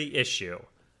tree are the issue.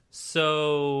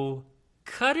 So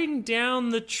cutting down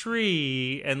the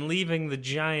tree and leaving the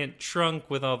giant trunk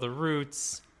with all the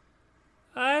roots,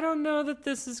 I don't know that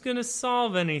this is going to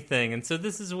solve anything. And so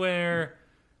this is where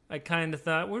I kind of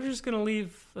thought, we're just going to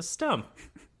leave a stump.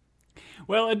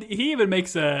 Well, and he even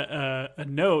makes a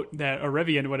note that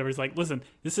Arevian, whatever, is like, listen,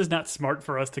 this is not smart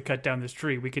for us to cut down this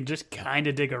tree. We can just kind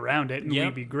of dig around it and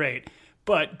we'd be great.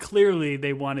 But clearly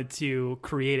they wanted to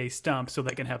create a stump so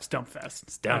they can have Stump Fest.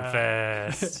 Stump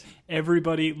Fest.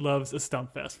 Everybody loves a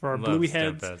Stump Fest. For our Bluey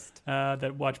heads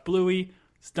that watch Bluey,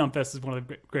 Stump Fest is one of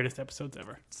the greatest episodes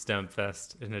ever. Stump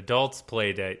Fest. An adult's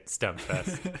play date. Stump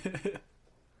Fest.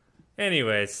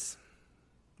 Anyways,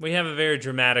 we have a very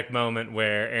dramatic moment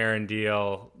where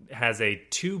Arendelle has a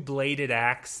two-bladed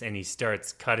axe and he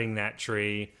starts cutting that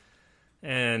tree.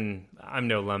 And I'm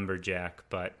no lumberjack,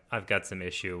 but I've got some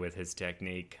issue with his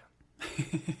technique.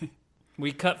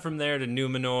 We cut from there to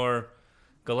Numenor.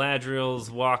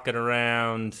 Galadriel's walking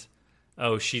around.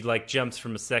 Oh, she jumps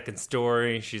from a second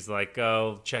story. She's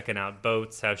checking out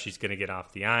boats, how she's going to get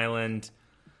off the island.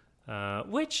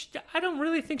 Which I don't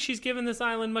really think she's given this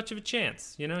island much of a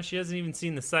chance. You know, she hasn't even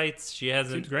seen the sights. She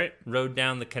hasn't rode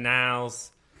down the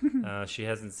canals. She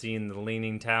hasn't seen the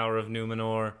Leaning Tower of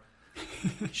Numenor.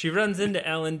 She runs into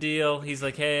Elendil. He's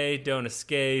like, hey, don't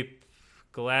escape.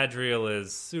 Galadriel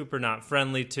is super not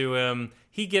friendly to him.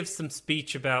 He gives some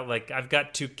speech about, I've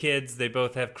got 2 kids. They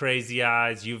both have crazy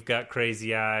eyes. You've got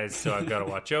crazy eyes, so I've got to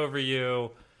watch over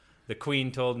you. The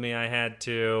queen told me I had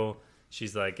to.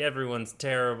 She's like, everyone's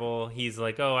terrible. He's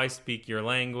like, oh, I speak your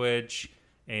language.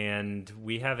 And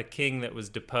we have a king that was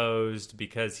deposed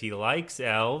because he likes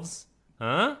elves.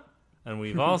 Huh? And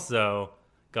we've also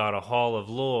got a Hall of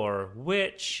Lore,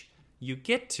 which you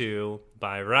get to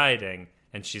by riding.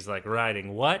 And she's like,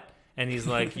 riding what? And he's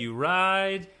like, you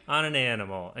ride on an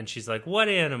animal. And she's like, what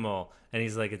animal? And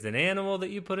he's like, it's an animal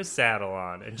that you put a saddle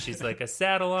on. And she's like, a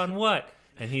saddle on what?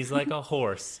 And he's like, a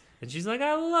horse. And she's like,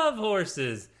 I love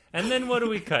horses. And then what do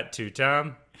we cut to,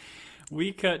 Tom?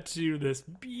 We cut to this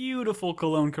beautiful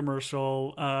Cologne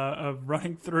commercial of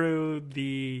running through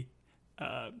the,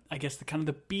 I guess,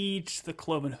 the beach, the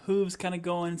cloven hooves kind of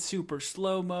going super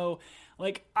slow-mo.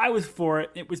 I was for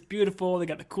it. It was beautiful. They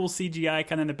got the cool CGI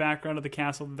kind of in the background of the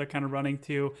castle that they're kind of running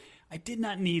to. I did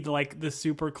not need, the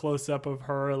super close-up of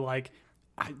her,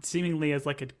 seemingly as,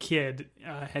 a kid,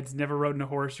 has never ridden a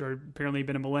horse, or apparently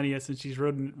been a millennia since she's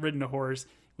ridden a horse,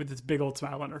 with this big old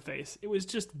smile on her face. It was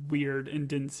just weird and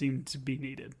didn't seem to be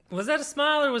needed. Was that a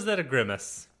smile or was that a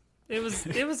grimace? It was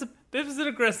an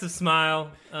aggressive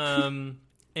smile. And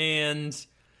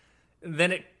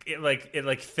then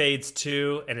it fades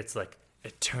to, and it's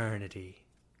eternity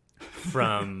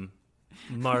from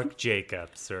Marc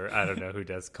Jacobs, or I don't know who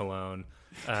does Cologne.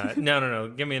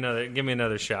 No. Give me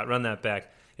another shot. Run that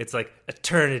back. It's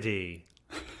eternity.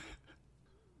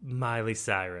 Miley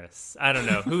Cyrus. I don't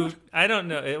know who. I don't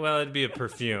know. Well, it'd be a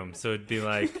perfume, so it'd be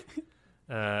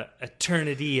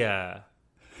Eternidia.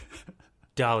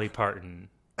 Dolly Parton.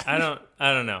 I don't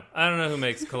know. I don't know who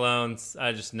makes colognes.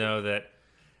 I just know that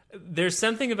there's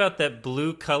something about that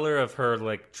blue color of her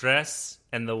dress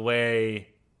and the way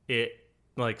it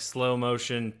slow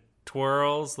motion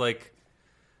twirls. I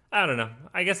don't know.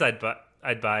 I guess I'd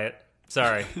buy it.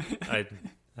 Sorry.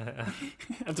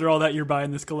 After all that, you're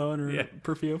buying this cologne or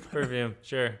perfume? Perfume,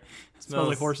 sure. Smells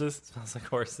like horses. Smells like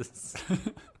horses.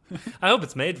 I hope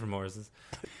it's made from horses.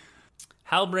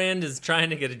 Halbrand is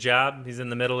trying to get a job. He's in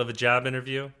the middle of a job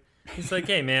interview. He's like,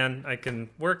 hey, man, I can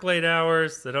work late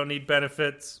hours. I don't need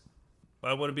benefits.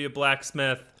 I want to be a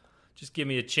blacksmith. Just give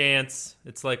me a chance.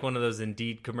 It's like one of those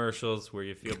Indeed commercials where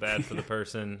you feel bad for the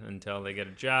person until they get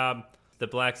a job. The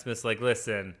blacksmith's like,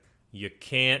 listen, you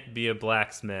can't be a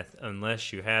blacksmith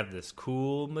unless you have this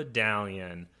cool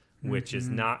medallion, which is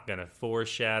not going to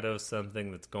foreshadow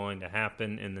something that's going to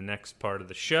happen in the next part of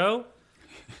the show,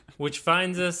 which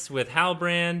finds us with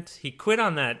Halbrand. He quit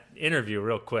on that interview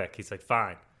real quick. He's like,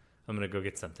 fine, I'm going to go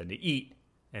get something to eat.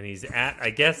 And he's at, I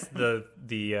guess, the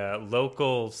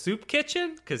local soup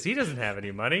kitchen because he doesn't have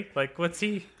any money. What's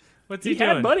he doing? He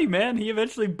had money, man. He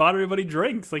eventually bought everybody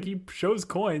drinks. He shows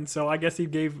coins, so I guess he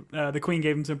gave the queen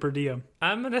gave him some per diem.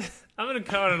 I'm gonna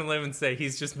go out on a limb and say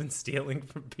he's just been stealing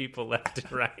from people left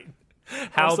and right.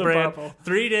 Halbrand.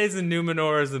 3 Days in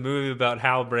Numenor is a movie about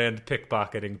Halbrand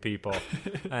pickpocketing people,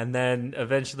 and then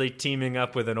eventually teaming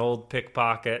up with an old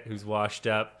pickpocket who's washed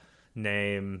up.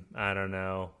 Name, I don't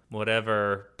know,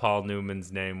 whatever Paul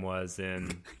Newman's name was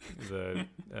in the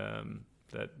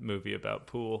that movie about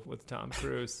pool with Tom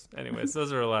Cruise. Anyways,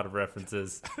 those are a lot of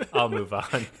references. I'll move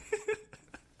on.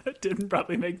 It didn't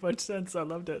probably make much sense. I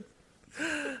loved it.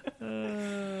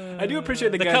 I do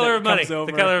appreciate the guy Color that of Money. comes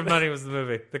over. The Color of Money was the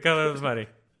movie. The Color of Money.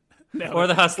 No. Or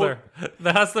The Hustler.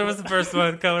 The Hustler was the first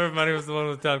one. Color of Money was the one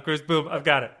with Tom Cruise. Boom, I've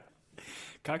got it.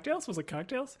 Cocktails? Was it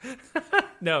Cocktails?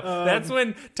 No, that's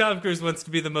when Tom Cruise wants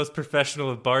to be the most professional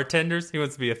of bartenders. He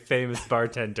wants to be a famous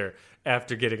bartender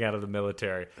after getting out of the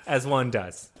military, as one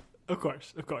does. Of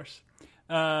course.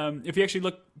 If you actually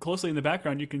look closely in the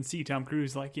background, you can see Tom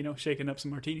Cruise, shaking up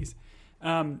some martinis.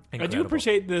 I do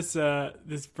appreciate this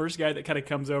first guy that kind of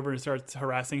comes over and starts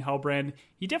harassing Halbrand.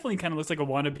 He definitely kind of looks like a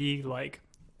wannabe,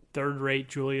 third-rate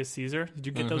Julius Caesar. Did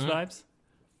you get those vibes?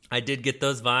 I did get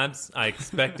those vibes. I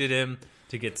expected him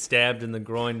to get stabbed in the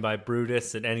groin by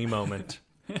Brutus at any moment,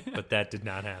 but that did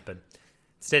not happen.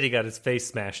 Instead, he got his face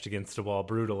smashed against a wall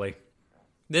brutally.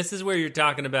 This is where you're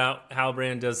talking about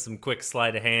Halbrand does some quick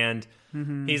sleight of hand.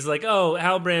 Mm-hmm. He's like,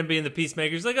 Halbrand being the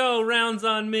peacemaker, he's like, rounds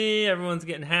on me. Everyone's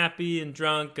getting happy and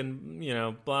drunk and,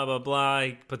 blah, blah, blah.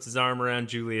 He puts his arm around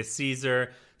Julius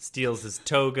Caesar, steals his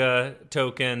toga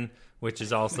token, which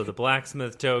is also the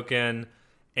blacksmith token.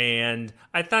 And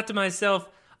I thought to myself,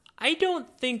 I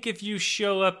don't think if you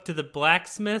show up to the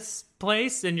blacksmith's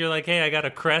place and you're like, hey, I got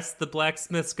a crest, the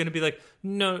blacksmith's going to be like,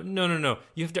 no.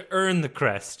 You have to earn the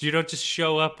crest. You don't just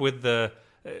show up with the...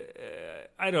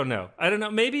 I don't know.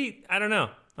 Maybe, I don't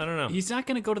know. He's not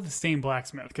going to go to the same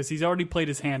blacksmith because he's already played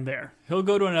his hand there. He'll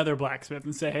go to another blacksmith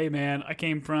and say, hey, man, I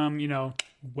came from,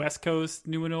 West Coast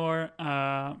Numenor.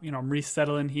 I'm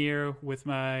resettling here with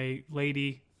my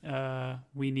lady.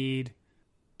 We need...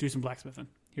 do some blacksmithing.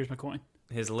 Here's my coin.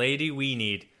 His lady, we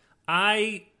need.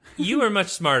 You are much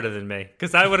smarter than me,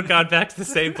 because I would have gone back to the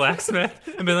same blacksmith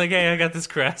and been like, hey, I got this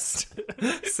crest.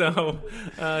 So,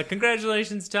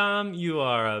 congratulations, Tom. You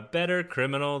are a better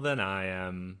criminal than I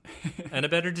am. And a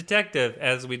better detective,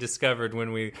 as we discovered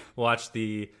when we watched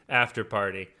the after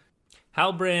party.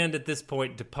 Halbrand, at this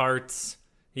point, departs.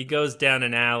 He goes down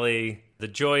an alley. The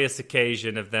joyous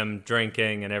occasion of them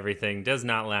drinking and everything does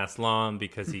not last long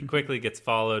because he quickly gets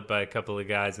followed by a couple of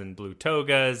guys in blue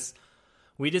togas.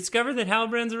 We discover that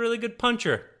Halbrand's a really good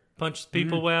puncher. Punches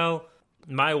people well.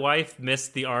 My wife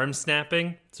missed the arm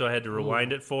snapping, so I had to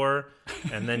rewind it for her.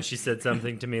 And then she said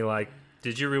something to me like,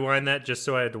 did you rewind that just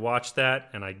so I had to watch that?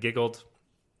 And I giggled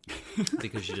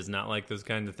because she does not like those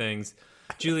kind of things.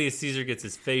 Julius Caesar gets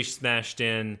his face smashed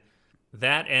in.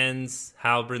 That ends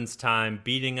Halbrand's time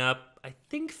beating up, I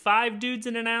think, 5 dudes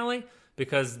in an alley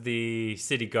because the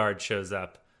city guard shows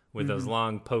up with those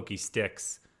long pokey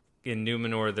sticks. In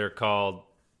Numenor, they're called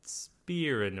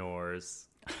Spearinors.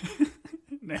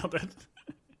 Nailed it.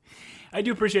 I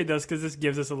do appreciate this because this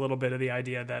gives us a little bit of the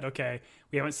idea that, okay,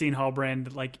 we haven't seen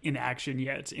Halbrand in action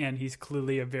yet, and he's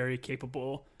clearly a very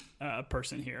capable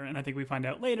person here. And I think we find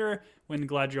out later when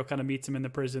Galadriel kind of meets him in the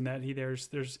prison that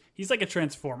he's like a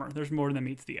transformer. There's more than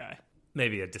meets the eye.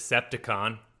 Maybe a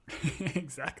Decepticon.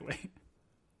 Exactly.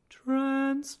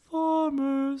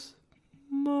 Transformers,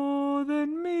 more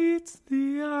than meets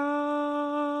the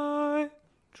eye.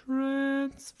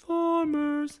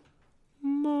 Transformers,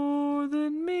 more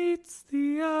than meets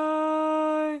the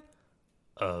eye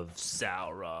of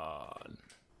Sauron.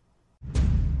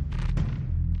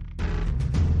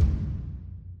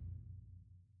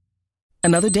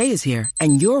 Another day is here,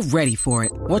 and you're ready for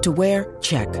it. What to wear?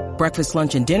 Check. Breakfast,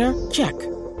 lunch, and dinner? Check.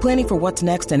 Planning for what's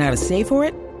next and how to save for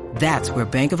it? That's where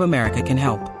Bank of America can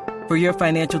help. For your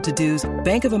financial to-dos,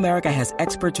 Bank of America has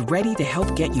experts ready to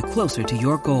help get you closer to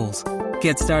your goals.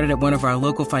 Get started at one of our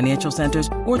local financial centers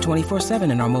or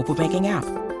 24/7 in our mobile banking app.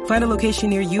 Find a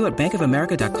location near you at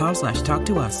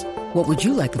bankofamerica.com/talktous. What would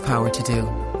you like the power to do?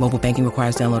 Mobile banking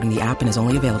requires downloading the app and is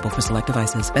only available for select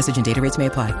devices. Message and data rates may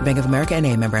apply. Bank of America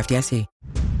N.A., member FDIC.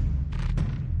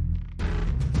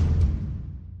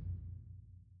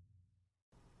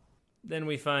 Then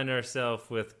we find ourselves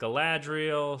with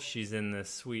Galadriel. She's in this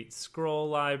sweet scroll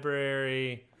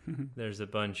library. There's a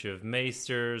bunch of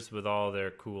maesters with all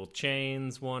their cool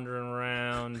chains wandering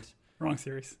around. Wrong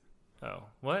series. Oh,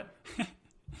 what?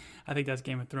 I think that's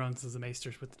Game of Thrones as the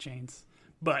maesters with the chains.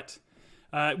 But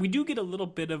we do get a little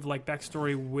bit of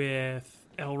backstory with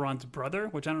Elrond's brother,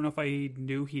 which I don't know if I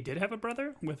knew he did have a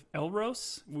brother, with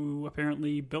Elros, who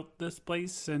apparently built this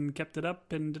place and kept it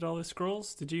up and did all the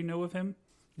scrolls. Did you know of him?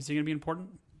 Is he going to be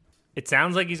important? It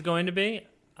sounds like he's going to be.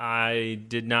 I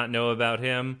did not know about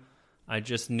him. I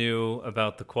just knew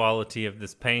about the quality of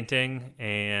this painting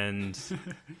and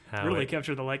how really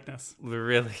captured the likeness.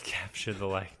 Really captured the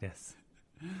likeness.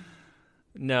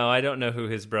 No, I don't know who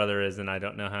his brother is, and I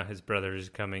don't know how his brother is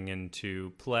coming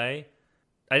into play.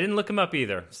 I didn't look him up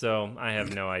either, so I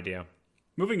have no idea.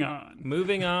 Moving on.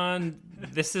 Moving on,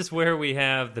 this is where we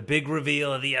have the big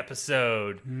reveal of the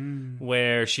episode,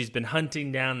 where she's been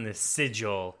hunting down this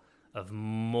sigil of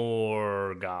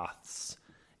Morgoths.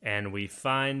 And we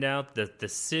find out that the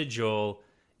sigil,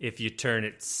 if you turn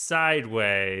it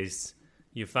sideways,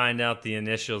 you find out the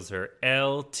initials are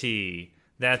LT.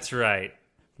 That's right,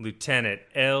 Lieutenant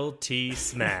LT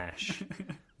Smash.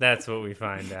 That's what we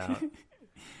find out.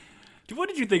 What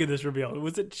did you think of this reveal?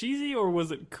 Was it cheesy or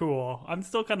was it cool? I'm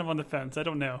still kind of on the fence. I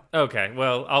don't know. Okay,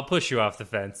 well, I'll push you off the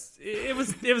fence. It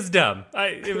was dumb.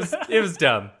 It was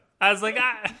dumb. I was like,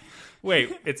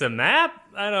 wait, it's a map?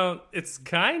 It's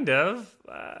kind of.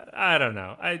 I don't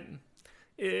know.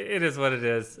 It is what it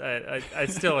is. I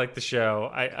still like the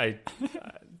show. I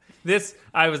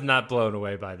was not blown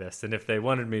away by this, and if they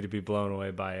wanted me to be blown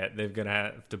away by it, they're gonna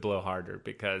have to blow harder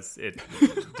because it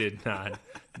did not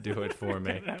do it for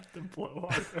me. Have to blow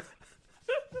harder.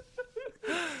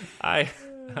 I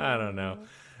don't know.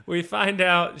 We find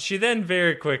out she then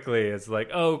very quickly is like,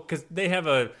 oh, because they have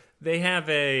a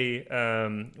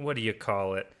what do you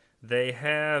call it? They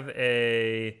have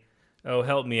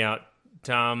help me out,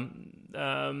 Tom.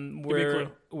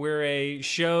 Where a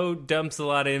show dumps a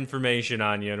lot of information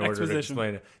on you in order to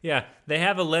explain it. Yeah, they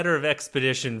have a letter of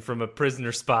expedition from a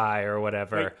prisoner spy or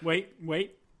whatever.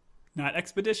 Wait. Not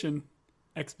expedition.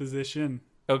 Exposition.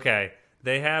 Okay,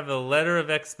 they have a letter of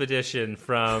expedition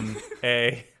from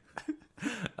a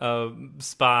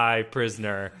spy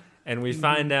prisoner, and we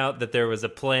find out that there was a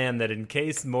plan that in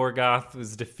case Morgoth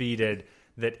was defeated,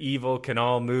 that evil can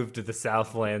all move to the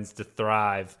Southlands to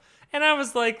thrive. And I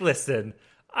was like, listen,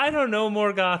 I don't know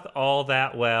Morgoth all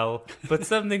that well, but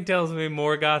something tells me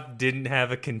Morgoth didn't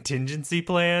have a contingency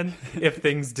plan if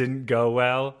things didn't go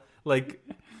well. Like,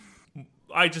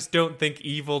 I just don't think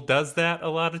evil does that a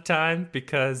lot of time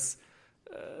because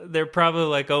they're probably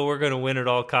like, oh, we're going to win at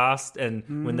all costs.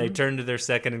 And when they turn to their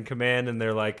second in command and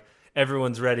they're like,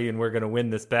 everyone's ready and we're going to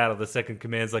win this battle, the second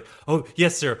command's like, oh,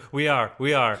 yes, sir, we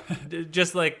are.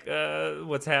 Just like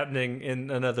what's happening in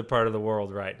another part of the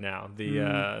world right now.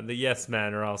 The yes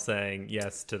men are all saying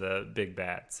yes to the big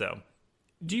bad. So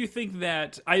do you think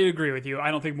that, I agree with you,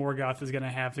 I don't think Morgoth is going to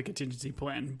have the contingency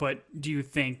plan, but do you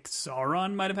think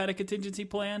Sauron might have had a contingency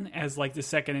plan? As like the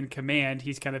second in command,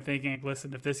 he's kind of thinking,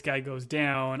 listen, if this guy goes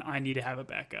down, I need to have a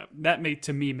backup. That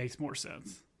to me makes more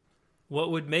sense. What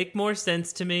would make more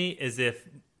sense to me is if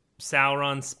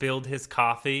Sauron spilled his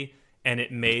coffee and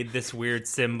it made this weird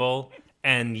symbol,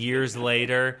 and years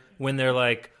later, when they're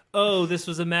like, oh, this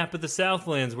was a map of the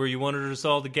Southlands where you wanted us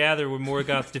all to gather when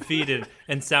Morgoth's defeated,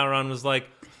 and Sauron was like,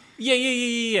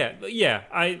 yeah,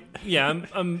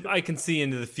 I can see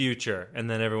into the future, and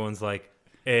then everyone's like,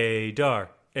 Adar.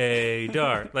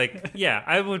 Like, yeah,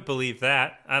 I would believe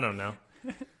that. I don't know.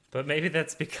 But maybe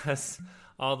that's because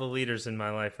all the leaders in my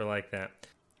life are like that.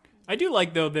 I do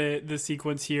like, though, the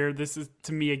sequence here. This is,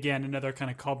 to me, again, another kind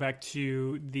of callback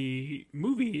to the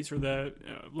movies or the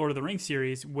Lord of the Rings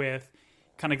series with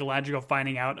kind of Galadriel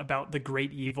finding out about the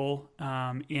great evil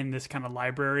in this kind of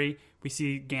library. We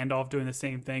see Gandalf doing the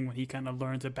same thing when he kind of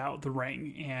learns about the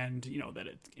ring and, you know, that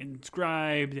it's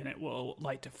inscribed and it will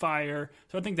light to fire.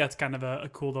 So I think that's kind of a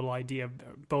cool little idea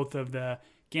of both of the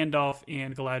Gandalf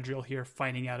and Galadriel here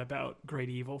finding out about great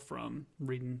evil from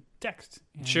reading text.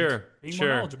 And being more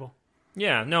knowledgeable.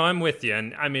 Yeah, no, I'm with you.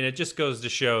 And I mean, it just goes to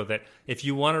show that if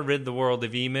you want to rid the world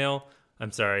of email,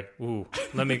 I'm sorry. Ooh,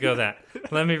 let me go that.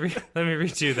 Let me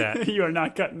redo that. You are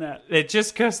not cutting that. It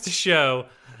just goes to show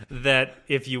that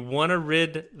if you want to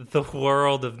rid the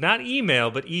world of not email,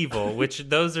 but evil, which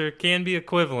those can be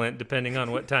equivalent depending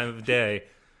on what time of day,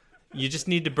 you just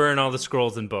need to burn all the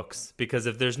scrolls and books, because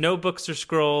if there's no books or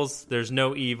scrolls, there's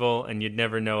no evil, and you'd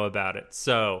never know about it.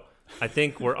 So I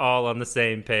think we're all on the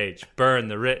same page. Burn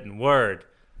the written word.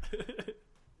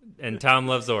 And Tom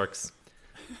loves orcs.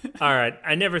 All right,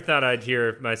 I never thought I'd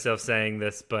hear myself saying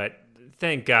this, but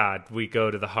thank God we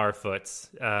go to the Harfoots.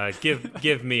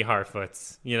 Give me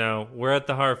Harfoots. You know, we're at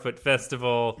the Harfoot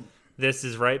Festival. This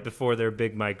is right before their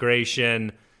big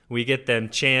migration. We get them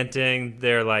chanting.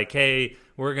 They're like, hey,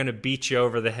 we're going to beat you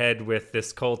over the head with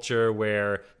this culture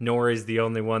where Nori's the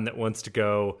only one that wants to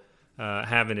go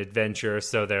have an adventure.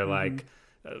 So they're like,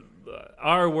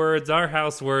 our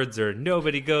house words are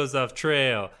nobody goes off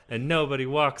trail and nobody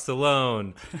walks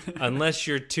alone. Unless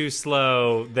you're too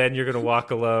slow, then you're going to walk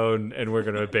alone and we're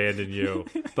going to abandon you.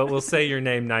 But we'll say your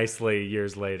name nicely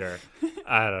years later.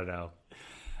 I don't know.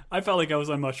 I felt like I was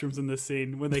on mushrooms in this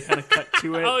scene when they kind of cut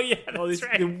to it. Oh, yeah, all these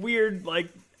the weird, like,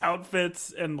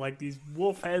 outfits and like these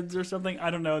wolf heads or something.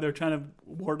 I don't know. They're trying to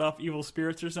ward off evil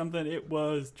spirits or something. It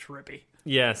was trippy.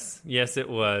 Yes, it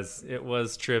was. It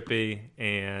was trippy,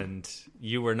 and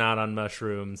you were not on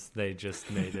mushrooms. They just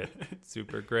made it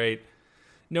super great.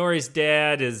 Nori's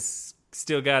dad is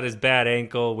still got his bad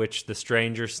ankle, which the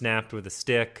stranger snapped with a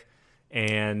stick.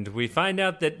 And we find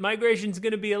out that migration's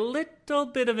going to be a little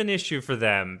bit of an issue for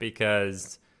them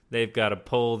because they've got to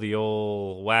pull the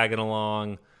old wagon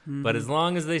along. Mm-hmm. But as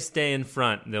long as they stay in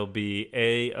front, they'll be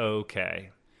A-okay.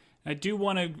 I do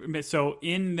want to admit, so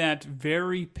in that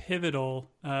very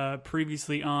pivotal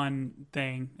previously on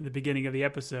thing at the beginning of the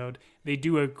episode, they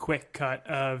do a quick cut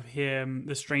of him,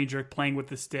 the stranger, playing with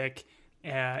the stick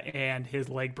and his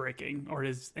leg breaking or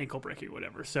his ankle breaking,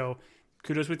 whatever. So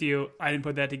kudos with you. I didn't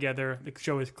put that together. The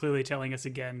show is clearly telling us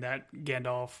again that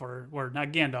Gandalf, or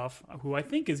not Gandalf, who I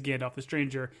think is Gandalf the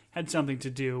stranger, had something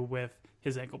to do with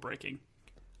his ankle breaking.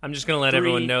 I'm just going to let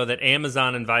everyone know that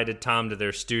Amazon invited Tom to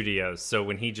their studios, so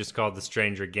when he just called the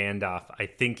stranger Gandalf, I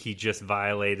think he just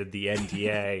violated the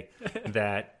NDA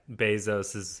that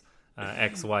Bezos'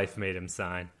 ex-wife made him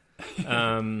sign.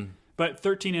 But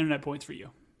 13 internet points for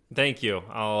you. Thank you.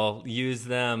 I'll use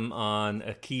them on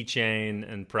a keychain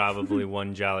and probably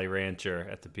one Jolly Rancher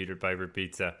at the Peter Piper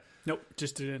Pizza. Nope,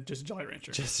 just a Jolly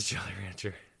Rancher. Just a Jolly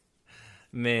Rancher.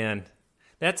 Man,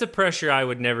 that's a pressure I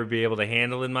would never be able to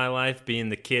handle in my life, being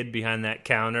the kid behind that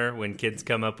counter when kids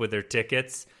come up with their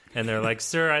tickets and they're like,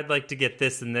 sir, I'd like to get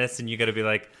this and this. And you got to be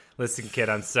like, listen, kid,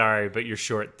 I'm sorry, but you're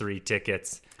short 3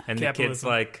 tickets. And Capitalism. The kid's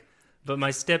like, but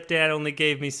my stepdad only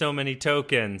gave me so many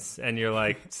tokens. And you're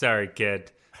like, sorry,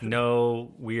 kid,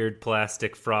 no weird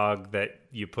plastic frog that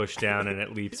you push down and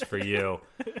it leaps for you.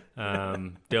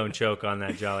 Don't choke on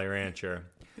that Jolly Rancher.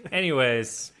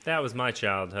 Anyways, that was my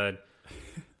childhood.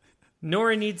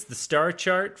 Nori needs the star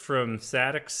chart from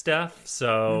Sadek stuff,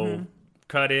 so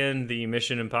cut in the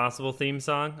Mission Impossible theme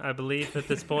song, I believe, at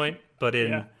this point, but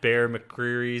in Bear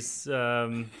McCreary's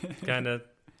kind of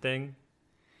thing.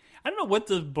 I don't know what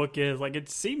this book is. Like, it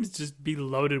seems just be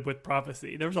loaded with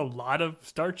prophecy. There's a lot of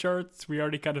star charts. We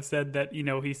already kind of said that,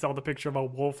 he saw the picture of a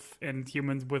wolf and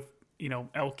humans with,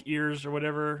 elk ears or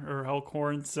whatever, or elk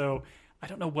horns. So I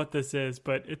don't know what this is,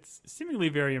 but it's seemingly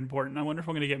very important. I wonder if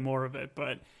we're going to get more of it,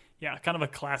 but yeah, kind of a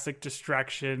classic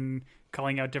distraction,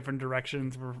 calling out different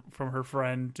directions from her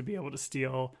friend to be able to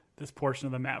steal this portion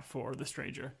of the map for the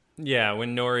stranger. Yeah,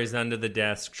 when Nori's under the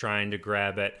desk trying to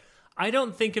grab it. I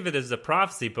don't think of it as a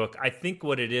prophecy book. I think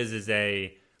what it is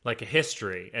a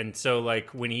history. And so like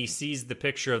when he sees the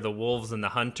picture of the wolves and the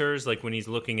hunters, like when he's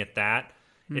looking at that,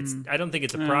 I don't think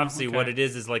it's a prophecy. Okay. What it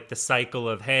is like the cycle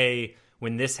of, hey,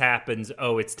 when this happens,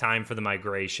 it's time for the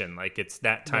migration. Like it's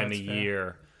that time of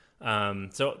year.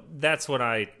 So that's what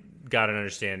I got an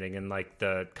understanding. And like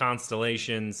the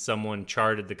constellations, someone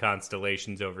charted the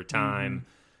constellations over time.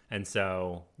 And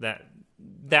so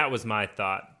that was my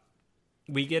thought.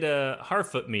 We get a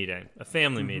Harfoot meeting, a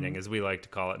family meeting, as we like to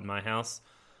call it in my house,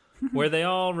 where they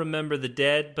all remember the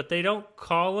dead, but they don't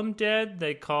call them dead.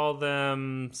 They call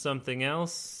them something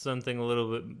else, something a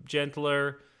little bit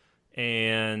gentler.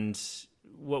 And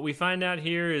what we find out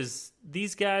here is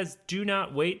these guys do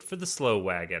not wait for the slow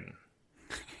wagon.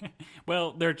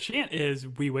 Well, their chant is,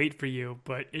 we wait for you,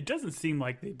 but it doesn't seem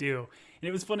like they do. And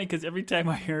it was funny because every time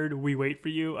I heard we wait for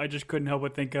you, I just couldn't help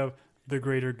but think of the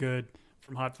greater good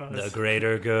from Hot Fuzz. The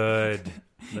greater good.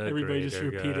 Everybody just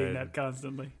repeating that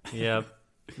constantly. Yep.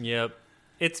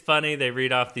 It's funny. They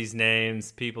read off these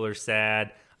names. People are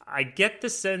sad. I get the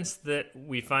sense that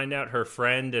we find out her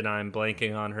friend, and I'm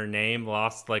blanking on her name,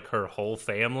 lost like her whole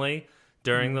family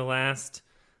during the last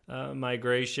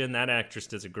migration. That actress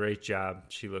does a great job.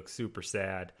 She looks super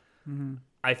sad.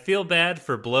 I feel bad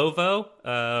for Blovo.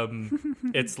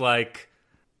 It's like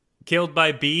killed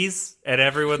by bees, and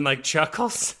everyone like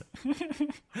chuckles.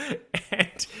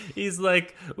 And he's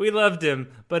like, we loved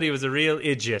him, but he was a real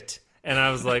idiot. And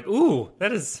I was like, ooh,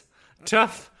 that is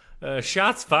tough.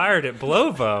 Shots fired at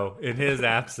Blovo in his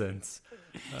absence.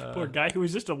 Poor guy who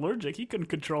was just allergic. He couldn't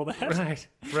control that.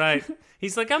 Right.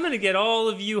 He's like, I'm going to get all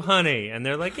of you honey. And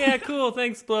they're like, yeah, cool.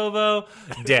 Thanks, Blovo.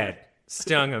 Dead.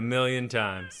 Stung 1,000,000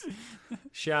 times.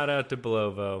 Shout out to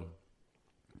Blovo.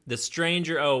 The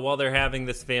stranger, while they're having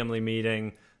this family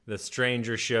meeting, the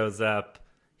stranger shows up.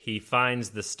 He finds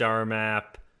the star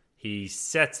map. He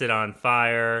sets it on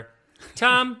fire.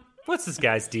 Tom, what's this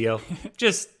guy's deal?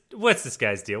 What's this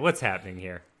guy's deal? What's happening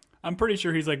here? I'm pretty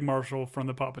sure he's like Marshall from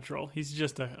the Paw Patrol. He's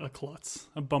just a klutz,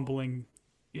 a bumbling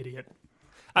idiot.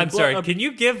 I'm sorry. Can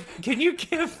you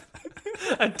give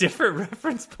a different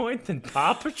reference point than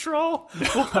Paw Patrol?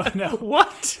 No.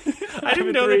 What? I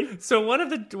didn't know that. So one of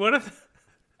the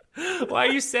Why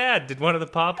are you sad? Did one of the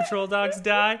Paw Patrol dogs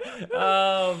die?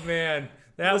 Oh, man.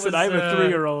 Listen, I have a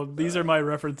 3-year-old. These are my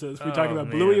references. We talk about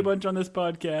Bluey a bunch on this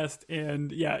podcast,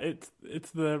 and yeah,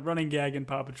 it's the running gag in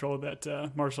Paw Patrol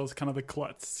that Marshall's kind of the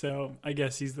klutz. So I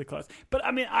guess he's the klutz. But I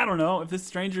mean, I don't know if this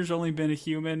stranger's only been a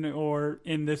human or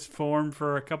in this form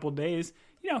for a couple days.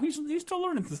 He's still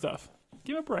learning some stuff.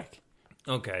 Give him a break.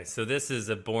 Okay, so this is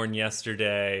a Born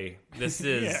Yesterday. This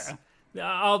is.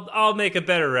 Yeah. I'll make a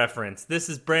better reference. This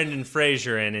is Brendan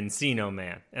Fraser in Encino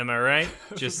Man. Am I right?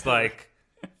 Just like.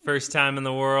 First time in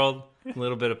the world, a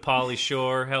little bit of Pauly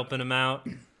Shore helping him out.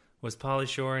 Was Pauly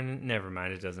Shore in? Never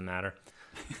mind, it doesn't matter.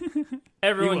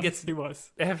 Everyone gets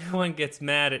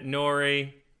mad at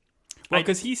Nori. Well,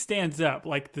 because he stands up,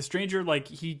 like the stranger, like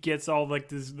he gets all like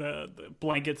the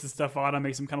blankets and stuff on him,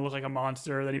 makes him kind of look like a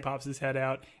monster. Then he pops his head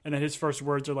out, and then his first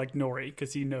words are like Nori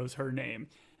because he knows her name.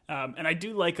 And I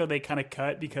do like how they kind of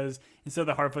cut because instead of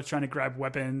the Harfoots trying to grab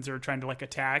weapons or trying to like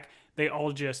attack, they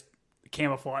all just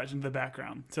camouflage into the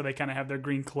background. So they kind of have their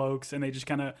green cloaks and they just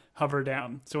kind of hover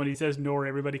down. So when he says Nori,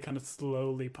 everybody kind of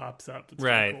slowly pops up. It's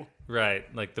right, cool.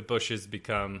 Right. Like the bushes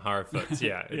become Harfoots.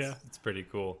 Yeah, it's pretty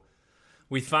cool.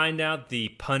 We find out the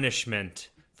punishment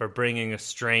for bringing the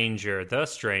stranger,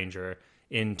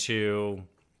 into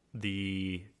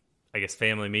the, I guess,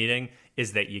 family meeting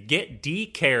is that you get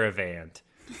de-caravanned.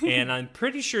 And I'm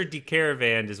pretty sure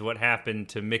de-caravanned is what happened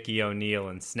to Mickey O'Neill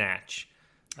in Snatch.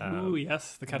 Ooh,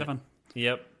 yes, the kind of fun.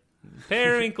 Yep.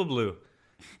 Periwinkle Blue.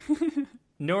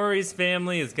 Nori's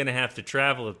family is going to have to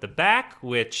travel at the back,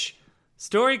 which,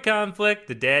 story conflict,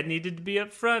 the dad needed to be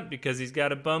up front because he's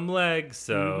got a bum leg.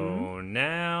 So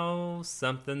now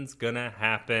something's going to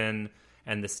happen.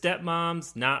 And the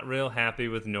stepmom's not real happy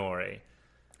with Nori.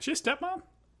 Is she a stepmom?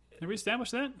 Have we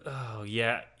established that? Oh,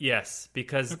 yeah. Yes,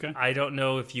 because I don't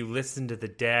know if you listened to the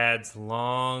dad's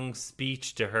long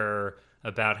speech to her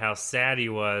about how sad he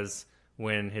was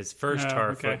when his first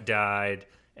Harfoot died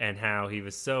and how he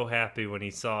was so happy when he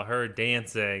saw her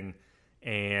dancing,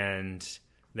 and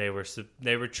they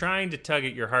were trying to tug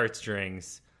at your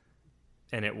heartstrings,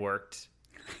 and it worked.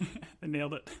 I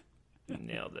nailed it.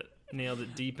 Nailed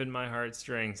it deep in my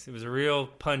heartstrings. It was a real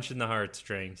punch in the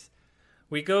heartstrings.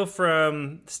 We go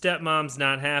from stepmom's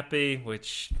not happy,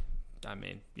 which, I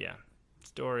mean, yeah,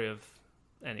 story of...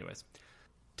 Anyways.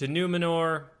 To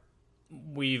Numenor...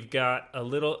 We've got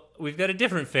a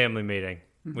different family meeting.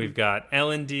 Mm-hmm. We've got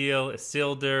Elendil,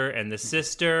 Isildur, and the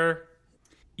sister.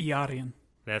 Eärien.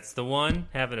 That's the one,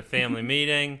 having a family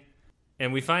meeting.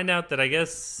 And we find out that I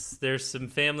guess there's some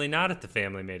family not at the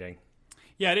family meeting.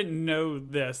 Yeah, I didn't know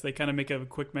this. They kind of make a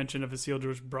quick mention of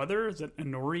Isildur's brother. Is it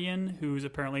Anorian, who's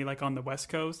apparently like on the West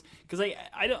Coast? Because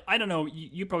I don't know.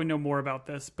 You probably know more about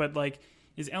this, but like,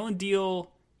 is Elendil...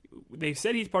 They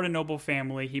said he's part of noble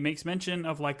family. He makes mention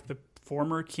of like the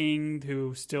former king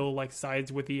who still like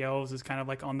sides with the elves is kind of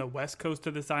like on the west coast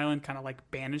of this island, kind of like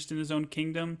banished in his own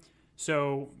kingdom.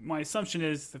 So my assumption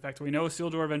is the fact that we know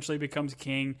Isildur eventually becomes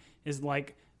king is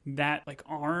like that like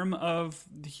arm of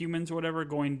the humans or whatever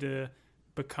going to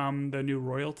become the new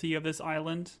royalty of this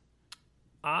island.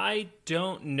 I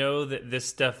don't know that this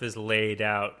stuff is laid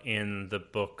out in the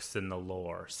books and the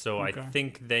lore, so I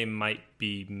think they might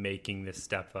be making this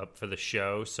stuff up for the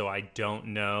show, so I don't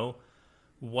know.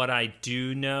 What I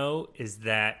do know is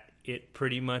that it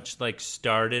pretty much like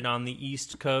started on the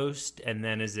East Coast, and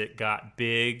then as it got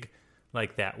big,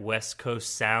 like that West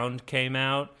Coast sound came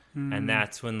out, and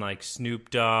that's when like Snoop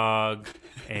Dogg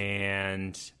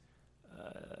and...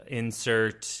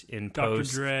 insert in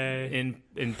post Dr. Dre.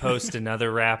 in post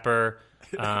another rapper.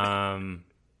 I'm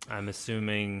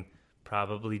assuming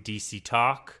probably DC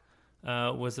Talk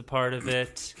was a part of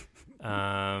it.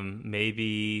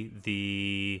 Maybe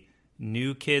the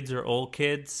new kids or old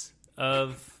kids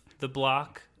of the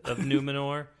block of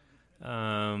Numenor.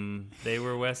 They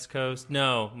were West Coast.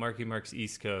 No, Marky Mark's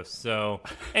East Coast. So,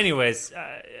 anyways,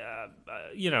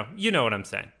 you know what I'm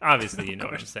saying. Obviously, you know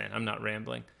what I'm saying. I'm not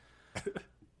rambling.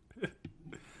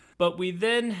 But we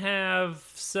then have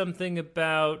something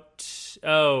about,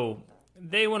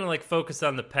 they want to like focus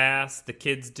on the past, the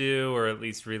kids do, or at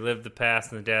least relive the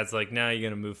past, and the dad's like, no, you're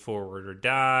going to move forward or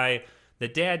die. The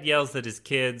dad yells at his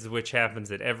kids, which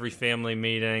happens at every family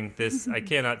meeting. This, I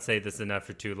cannot say this enough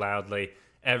or too loudly.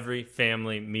 Every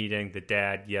family meeting, the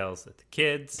dad yells at the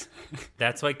kids.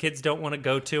 That's why kids don't want to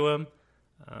go to him.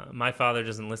 My father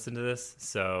doesn't listen to this,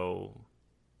 so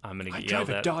I'm going to get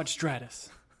yelled at. I drive a Dodge Stratus.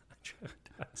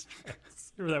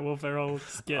 Remember that Will Ferrell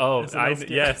skit? Oh,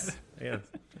 yes. I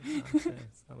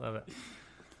love it.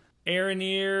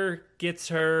 Aranir gets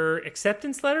her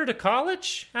acceptance letter to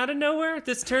college out of nowhere.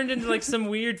 This turned into like some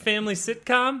weird family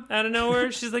sitcom out of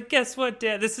nowhere. She's like, "Guess what,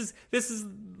 Dad? This is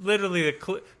literally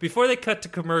the before they cut to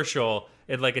commercial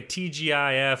at like a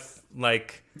TGIF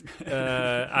like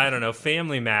I don't know,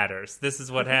 Family Matters. This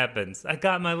is what happens. I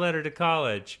got my letter to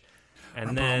college."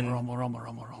 And then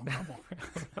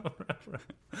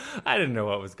I didn't know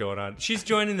what was going on. She's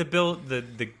joining the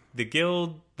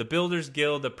guild, the Builders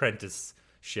Guild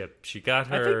apprenticeship. She got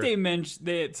her. I think they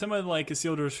mentioned some of like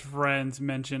Isildur's friends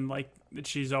mentioned like that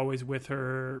she's always with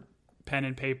her pen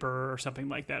and paper or something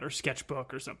like that, or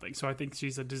sketchbook or something. So I think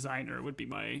she's a designer. Would be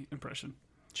my impression.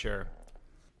 Sure.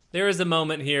 There is a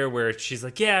moment here where she's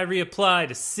like, "Yeah, I reapplied.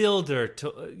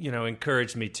 Isildur,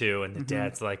 encouraged me to," and the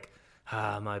dad's like,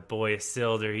 "My boy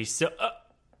Isildur, he's so..."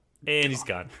 and he's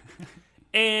gone.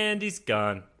 And he's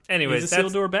gone. Anyways, he's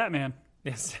Isildur Batman.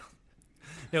 Yes.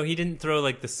 No, he didn't throw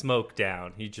like the smoke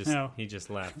down. He just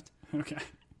left. Okay.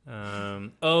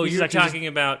 You're talking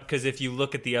about, because if you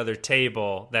look at the other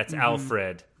table, that's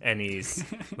Alfred, and he's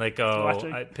like, "Oh,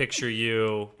 I picture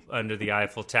you under the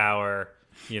Eiffel Tower,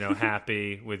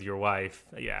 happy with your wife."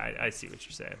 Yeah, I see what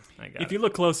you're saying. If you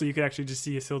look closer, you can actually just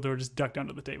see Isildur just ducked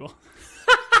under the table.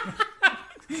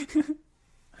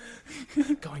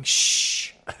 Going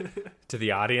shh to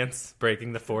the audience,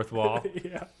 breaking the fourth wall.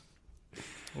 Yeah.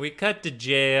 We cut to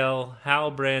jail.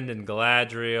 Halbrand and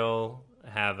Galadriel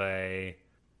have a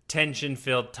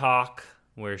tension-filled talk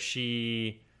where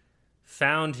she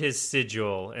found his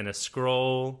sigil in a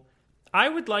scroll. I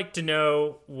would like to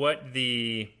know what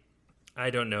the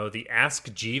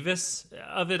Ask Jeeves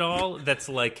of it all. That's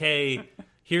like, hey,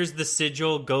 here's the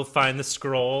sigil, go find the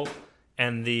scroll,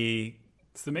 and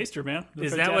it's the Maester, man.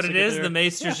 Is that what it is? The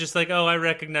Maester's just like, "Oh, I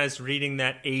recognized reading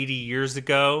that 80 years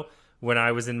ago when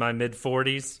I was in my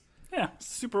mid-40s. Yeah,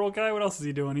 super old guy. What else is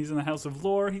he doing? He's in the House of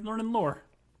Lore. He's learning lore.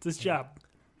 It's his job.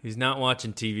 He's not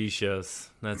watching TV shows,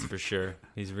 that's for sure.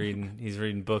 He's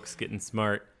reading books, getting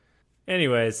smart.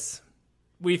 Anyways,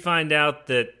 we find out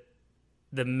that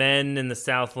the men in the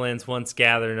Southlands once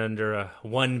gathered under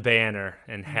one banner,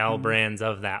 and Halbrand's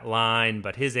of that line,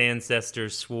 but his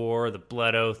ancestors swore the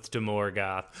blood oath to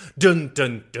Morgoth. Dun,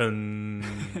 dun, dun.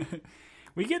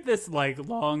 We get this like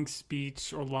long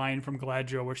speech or line from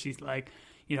Galadriel where she's like,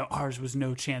 "Ours was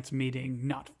no chance meeting,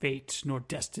 not fate, nor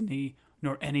destiny,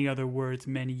 nor any other words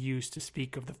men use to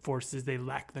speak of the forces they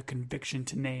lack the conviction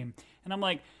to name." And I'm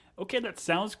like, okay, that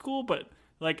sounds cool, but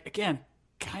like, again,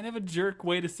 kind of a jerk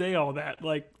way to say all that.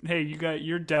 Like, hey,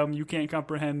 you're dumb, you can't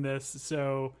comprehend this.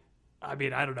 So, I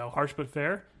mean, I don't know, harsh but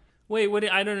fair. Wait, what?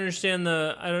 I don't understand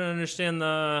the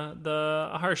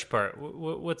harsh part.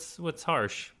 What's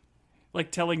harsh? Like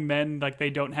telling men like they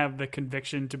don't have the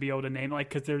conviction to be able to name, like,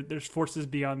 because there's forces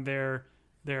beyond their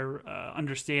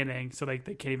understanding, so like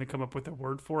they can't even come up with a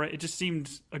word for it. It just seemed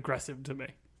aggressive to me.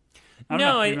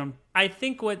 I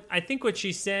think what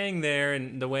she's saying there,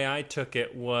 and the way I took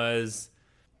it, was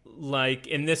like,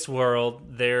 in this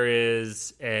world there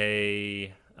is and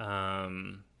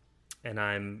I'm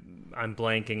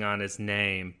blanking on his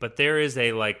name, but there is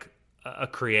a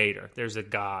creator. There's a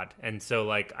god, and so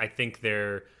like I think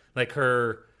they're like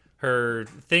her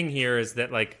thing here is that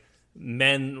like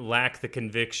men lack the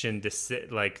conviction to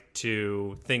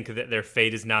think that their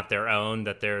fate is not their own,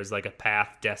 that there is like a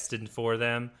path destined for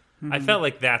them. I felt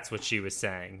like that's what she was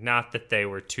saying, not that they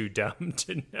were too dumb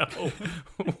to know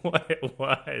what it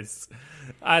was.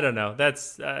 I don't know.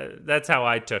 That's how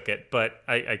I took it, but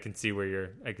I can see where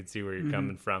you're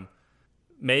coming from.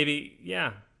 Maybe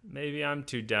I'm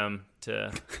too dumb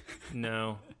to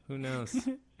know. Who knows?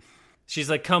 She's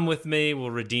like, "Come with me.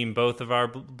 We'll redeem both of our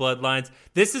bloodlines."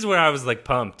 This is where I was like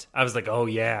pumped. I was like, "Oh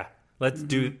yeah, let's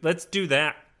do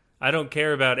that. I don't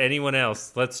care about anyone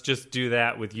else. Let's just do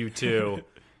that with you two.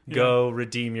 Go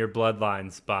redeem your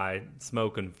bloodlines by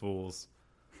smoking fools."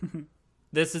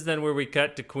 This is then where we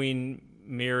cut to Queen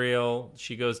Muriel.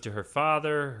 She goes to her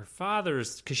father. Her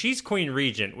father's, because she's Queen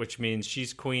Regent, which means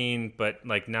she's queen, but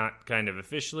like not kind of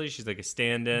officially. She's like a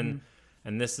stand-in.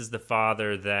 And this is the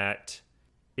father that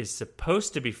is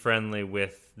supposed to be friendly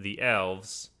with the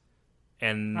elves.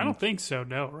 And I don't think so,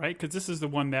 no, right? Because this is the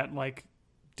one that like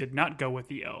did not go with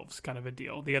the elves, kind of a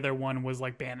deal. The other one was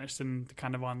like banished and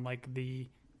kind of on like the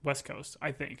West Coast,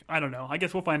 I think. I don't know. I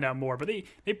guess we'll find out more. But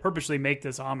they purposely make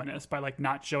this ominous by like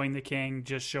not showing the king,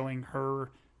 just showing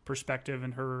her perspective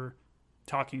and her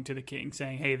talking to the king,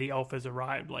 saying, "Hey, the elf has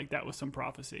arrived." Like that was some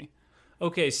prophecy.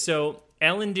 Okay, so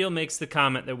Elendil makes the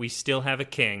comment that we still have a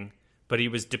king, but he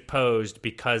was deposed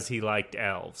because he liked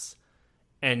elves.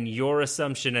 And your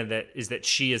assumption of that is that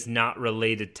she is not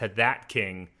related to that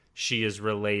king. She is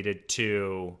related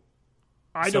to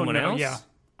I Someone don't know. else? Yeah,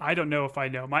 I don't know if I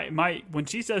know. My when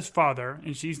she says father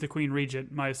and she's the queen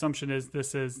regent, my assumption is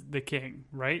this is the king,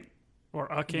 right? Or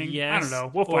a king? Yes. I don't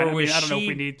know. We'll Or find. I was mean, I don't know if she-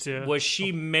 we need to. Was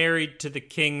she married to the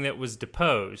king that was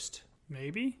deposed?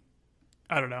 Maybe.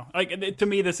 I don't know. Like to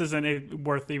me, this isn't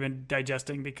worth even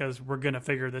digesting because we're gonna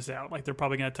figure this out. Like they're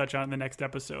probably gonna touch on it in the next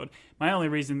episode. My only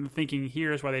reason thinking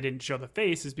here is why they didn't show the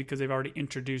face is because they've already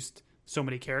introduced so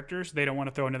many characters. They don't want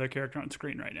to throw another character on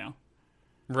screen right now.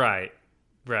 Right.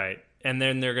 And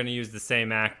then they're going to use the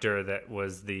same actor that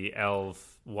was the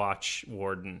elf watch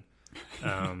warden.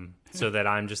 So that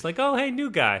I'm just like, oh, hey, new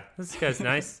guy. This guy's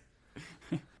nice.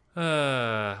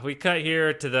 We cut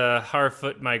here to the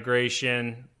Harfoot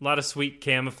migration. A lot of sweet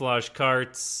camouflage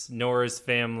carts. Nora's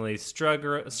family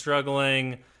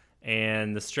struggling.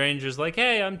 And the stranger's like,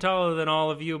 hey, I'm taller than all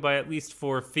of you by at least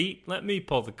 4 feet. Let me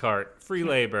pull the cart. Free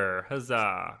labor.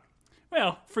 Huzzah.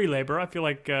 Well, free labor. I feel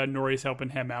like Nori's helping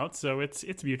him out, so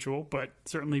it's mutual, but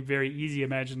certainly very easy,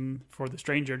 imagine, for the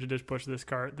stranger to just push this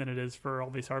cart than it is for all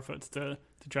these Harfoots to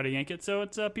try to yank it. So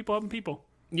it's people helping people.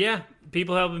 Yeah,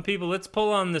 people helping people. Let's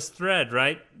pull on this thread,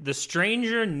 right? The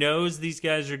stranger knows these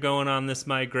guys are going on this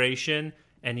migration,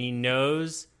 and he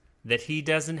knows that he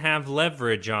doesn't have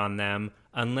leverage on them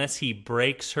unless he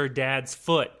breaks her dad's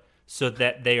foot so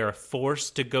that they are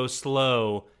forced to go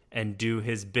slow and do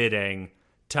his bidding.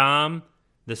 Tom,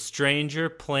 the stranger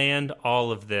planned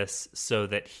all of this so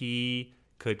that he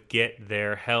could get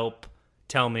their help.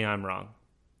 Tell me I'm wrong.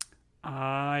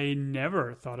 I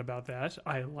never thought about that.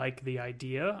 I like the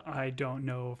idea. I don't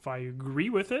know if I agree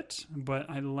with it, but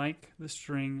I like the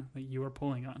string that you are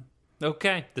pulling on.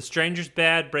 Okay, the stranger's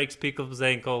bad, breaks people's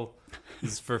ankle,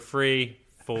 is for free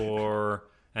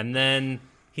and then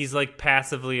he's like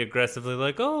passively aggressively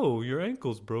like, oh, your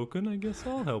ankle's broken, I guess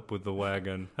I'll help with the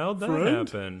wagon. How'd that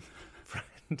happen?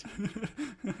 Friend.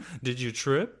 Did you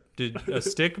trip? Did a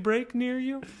stick break near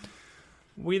you?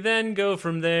 We then go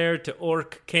from there to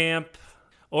Orc Camp.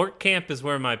 Orc Camp is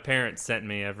where my parents sent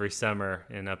me every summer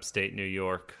in upstate New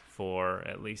York for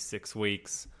at least 6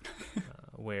 weeks,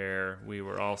 where we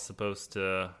were all supposed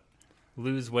to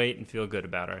lose weight and feel good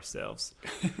about ourselves.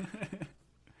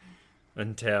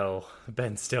 Until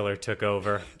Ben Stiller took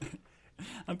over.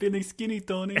 I'm feeling skinny,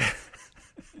 Tony.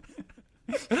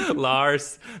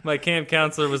 Lars. My camp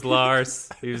counselor was Lars.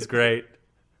 He was great.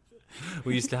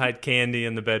 We used to hide candy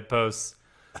in the bedposts.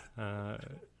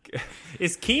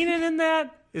 Is Keenan in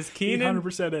that? Is Keenan?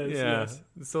 100% is, Yeah. yes.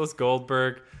 So is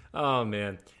Goldberg. Oh,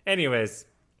 man. Anyways,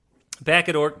 back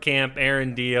at Orc Camp,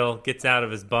 Aaron Deal gets out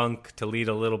of his bunk to lead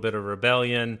a little bit of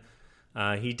rebellion.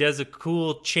 He does a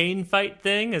cool chain fight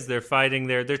thing as they're fighting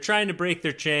there. They're trying to break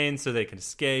their chains so they can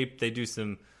escape. They do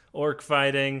some orc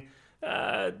fighting.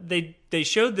 They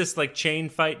showed this like chain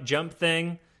fight jump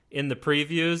thing in the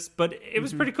previews, but it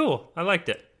was pretty cool. I liked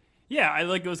it. Yeah,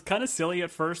 it was kind of silly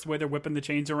at first the way they're whipping the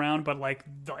chains around, but like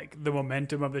the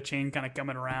momentum of the chain kind of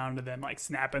coming around and then like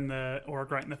snapping the orc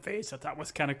right in the face, I thought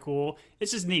was kind of cool.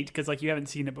 It's just neat because like you haven't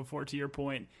seen it before, to your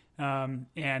point.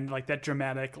 And like that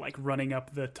dramatic like running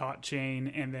up the taut chain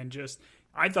and then just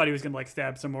I thought he was gonna like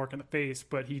stab some orc in the face,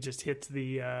 but he just hits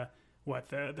the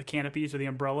canopies or the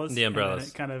umbrellas. The umbrellas. And then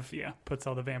it kind of puts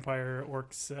all the vampire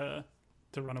orcs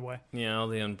to run away. Yeah, all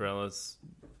the umbrellas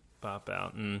pop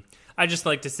out. And I just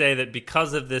like to say that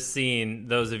because of this scene,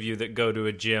 those of you that go to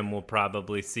a gym will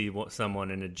probably see someone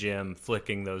in a gym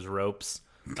flicking those ropes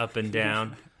up and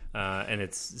down. And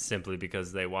it's simply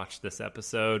because they watched this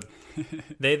episode.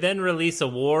 They then release a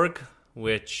warg,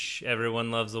 which everyone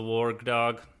loves a warg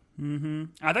dog. Mm-hmm.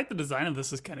 I think the design of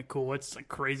this is kind of cool. It's like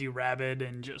crazy rabid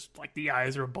and just like the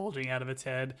eyes are bulging out of its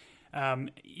head.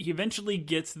 He eventually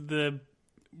gets the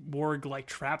warg like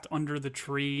trapped under the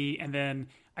tree, and then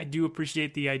I do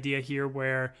appreciate the idea here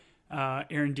where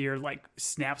Aaron Deer like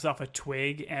snaps off a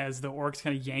twig as the orcs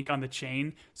kind of yank on the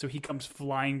chain, so he comes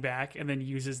flying back and then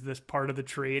uses this part of the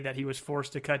tree that he was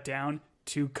forced to cut down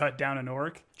an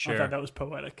orc. Sure. I thought that was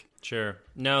poetic. Sure.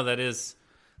 No, that is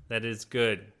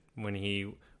good. When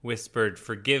he whispered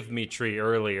 "forgive me" tree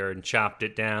earlier and chopped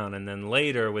it down, and then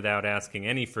later, without asking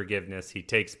any forgiveness, he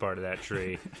takes part of that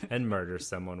tree and murders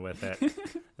someone with it.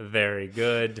 Very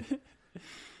good.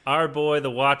 Our boy,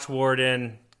 the Watch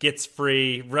Warden, gets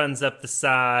free, runs up the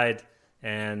side,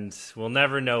 and we'll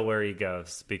never know where he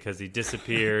goes because he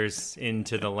disappears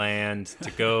into the land to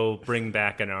go bring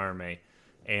back an army.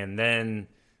 And then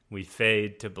we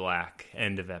fade to black.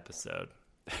 End of episode.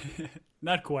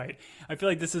 Not quite. I feel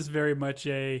like this is very much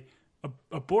a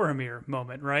Boromir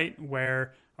moment, right?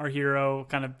 Where our hero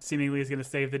kind of seemingly is going to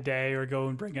save the day or go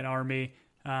and bring an army,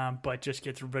 but just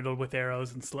gets riddled with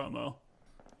arrows in slow-mo.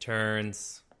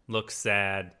 Turns, looks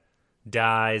sad,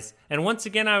 dies. And once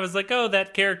again, I was like, oh,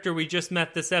 that character we just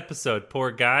met this episode.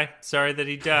 Poor guy. Sorry that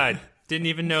he died. Didn't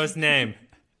even know his name.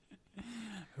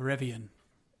 Revian.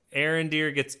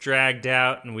 Arondir gets dragged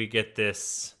out, and we get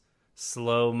this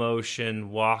slow motion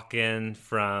walk-in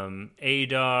from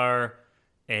Adar,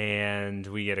 and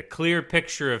we get a clear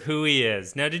picture of who he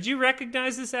is. Now, did you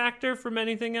recognize this actor from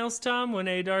anything else, Tom, when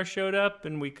Adar showed up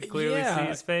and we could clearly see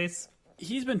his face?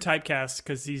 He's been typecast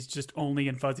because he's just only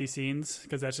in fuzzy scenes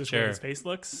because that's just where his face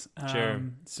looks.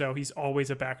 So he's always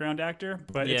a background actor,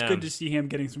 but it's good to see him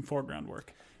getting some foreground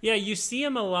work. Yeah, you see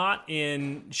him a lot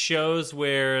in shows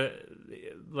where,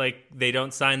 like, they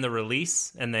don't sign the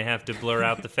release and they have to blur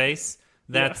out the face.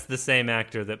 That's the same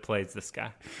actor that plays this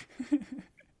guy.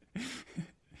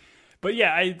 But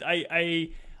yeah, I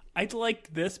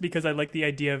like this because I like the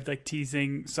idea of like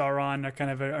teasing Sauron, or kind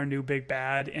of our new big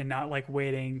bad, and not like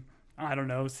waiting, I don't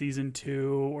know, season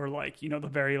 2 or like, you know, the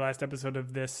very last episode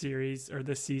of this series or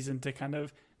this season to kind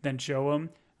of then show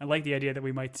him. I like the idea that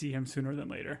we might see him sooner than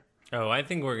later. Oh, I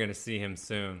think we're going to see him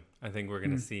soon. I think we're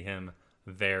going to see him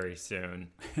very soon.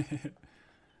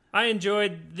 I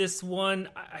enjoyed this one.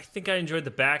 I think I enjoyed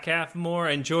the back half more.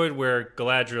 I enjoyed where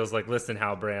Galadriel's like, listen,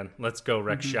 Halbrand, let's go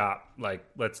wreck shop. Like,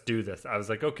 let's do this. I was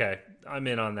like, okay, I'm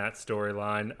in on that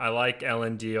storyline. I like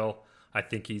Elendil. I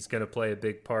think he's going to play a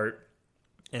big part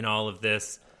in all of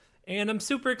this. And I'm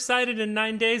super excited in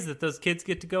 9 days that those kids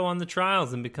get to go on the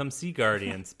trials and become Sea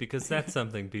Guardians, because that's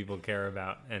something people care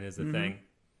about and is a thing.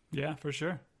 Yeah, for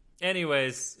sure.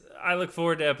 Anyways, I look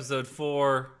forward to episode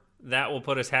 4. That will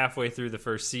put us halfway through the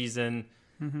first season.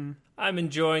 I'm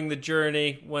enjoying the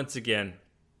journey. Once again,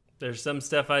 there's some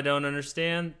stuff I don't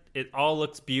understand. It all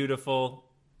looks beautiful.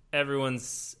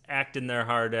 Everyone's acting their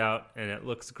heart out, and it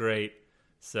looks great.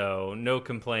 So no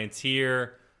complaints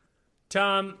here.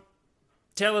 Tom,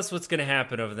 tell us what's going to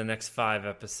happen over the next 5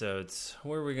 episodes.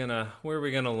 Where are we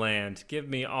gonna land? Give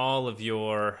me all of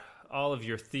your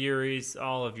theories,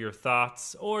 all of your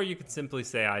thoughts, or you could simply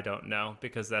say I don't know,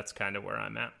 because that's kind of where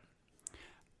I'm at.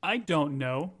 I don't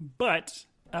know, but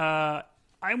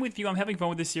I'm with you. I'm having fun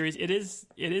with this series. It is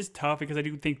tough because I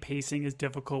do think pacing is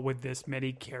difficult with this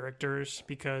many characters,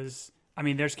 because I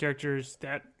mean, there's characters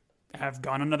that have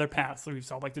gone on other paths. So we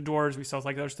saw like the Dwarves, we saw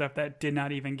like other stuff that did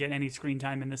not even get any screen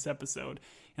time in this episode.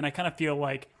 And I kind of feel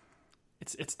like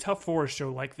it's tough for a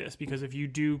show like this, because if you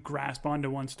do grasp onto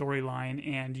one storyline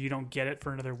and you don't get it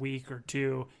for another week or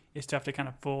 2, it's tough to kind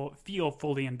of feel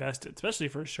fully invested, especially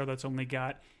for a show that's only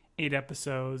got 8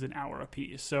 episodes, an hour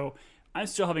apiece. So I'm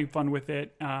still having fun with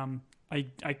it. I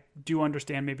do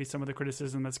understand maybe some of the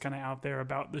criticism that's kind of out there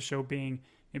about the show being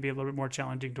maybe a little bit more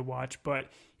challenging to watch, but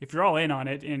if you're all in on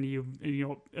it and you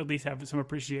at least have some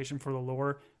appreciation for the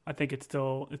lore, I think it's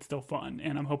still fun,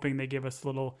 and I'm hoping they give us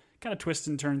little kind of twists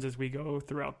and turns as we go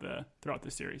throughout the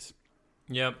series.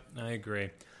 Yep, I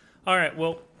agree. All right,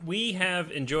 well, we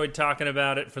have enjoyed talking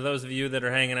about it. For those of you that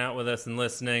are hanging out with us and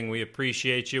listening, we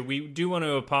appreciate you. We do want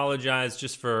to apologize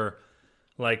just for,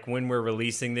 like, when we're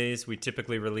releasing these. We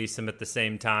typically release them at the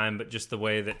same time, but just the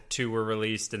way that 2 were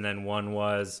released and then 1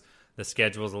 was, the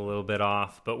schedule's a little bit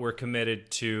off. But we're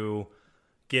committed to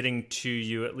getting to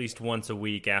you at least once a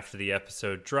week after the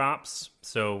episode drops.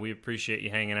 So we appreciate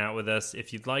you hanging out with us.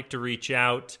 If you'd like to reach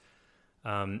out,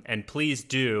 and please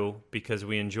do, because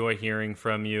we enjoy hearing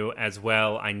from you as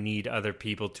well. I need other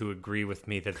people to agree with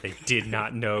me that they did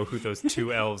not know who those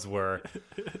 2 elves were.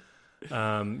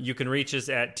 You can reach us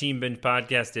at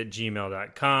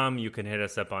teambingepodcast@gmail.com. You can hit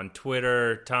us up on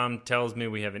Twitter. Tom tells me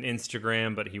we have an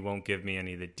Instagram, but he won't give me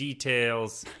any of the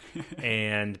details.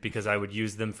 And because I would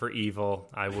use them for evil,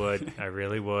 I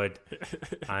really would.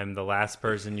 I'm the last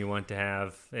person you want to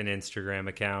have an Instagram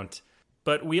account.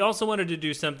 But we also wanted to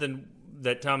do something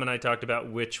that Tom and I talked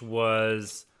about, which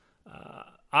was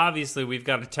obviously we've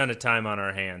got a ton of time on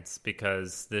our hands,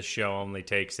 because this show only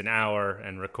takes an hour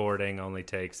and recording only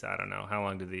takes, I don't know, how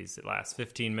long do these last?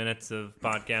 15 minutes of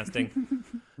podcasting.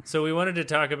 So we wanted to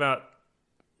talk about,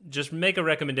 just make a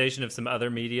recommendation of some other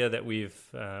media that we've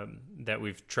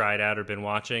tried out or been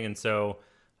watching. And so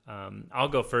I'll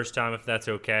go first, Tom, if that's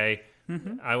okay.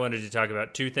 I wanted to talk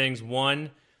about 2 things. One,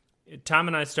 Tom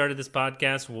and I started this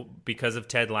podcast because of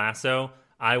Ted Lasso.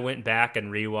 I went back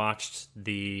and rewatched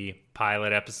the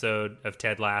pilot episode of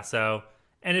Ted Lasso,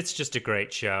 and it's just a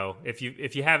great show. If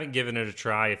you haven't given it a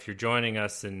try, if you're joining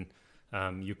us and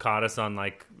you caught us on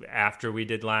like after we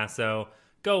did Lasso,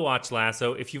 go watch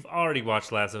Lasso. If you've already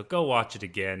watched Lasso, go watch it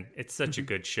again. It's such a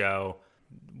good show.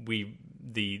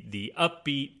 The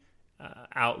upbeat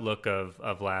outlook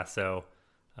of Lasso,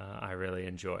 I really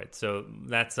enjoyed. So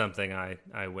that's something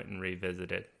I went and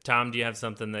revisited. Tom, do you have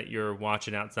something that you're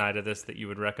watching outside of this that you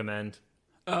would recommend?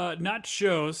 Not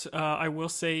shows. I will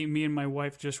say me and my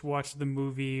wife just watched the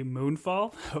movie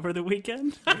Moonfall over the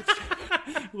weekend,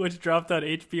 which dropped on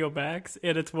HBO Max.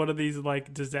 And it's one of these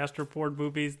like disaster porn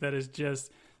movies that is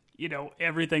just,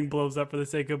 everything blows up for the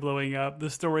sake of blowing up. The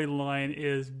storyline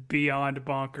is beyond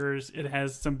bonkers. It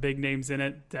has some big names in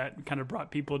it that kind of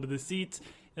brought people to the seats.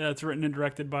 It's written and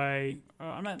directed by,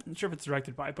 I'm not sure if it's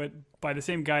directed by, but by the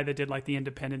same guy that did like the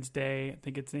Independence Day. I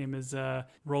think its name is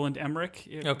Roland Emmerich,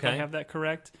 if I have that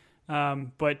correct.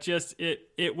 But just,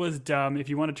 it was dumb. If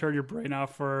you want to turn your brain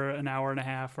off for an hour and a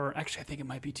half, or actually I think it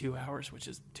might be 2 hours, which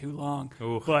is too long.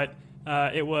 Oof. But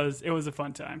it was a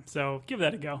fun time. So give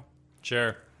that a go.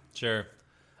 Sure.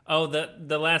 Oh,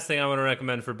 the last thing I want to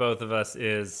recommend for both of us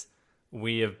is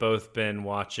we have both been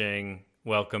watching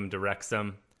Welcome to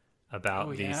Wrexham,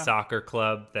 about the soccer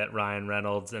club that Ryan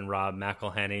Reynolds and Rob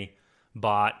McElhenney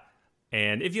bought.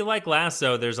 And if you like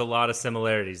Lasso, there's a lot of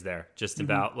similarities there, just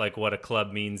about like what a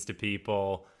club means to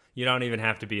people. You don't even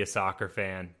have to be a soccer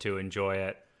fan to enjoy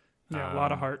it. Yeah, a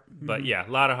lot of heart. But yeah, a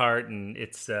lot of heart, and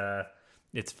it's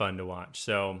fun to watch.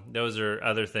 So those are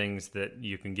other things that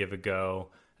you can give a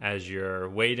go as you're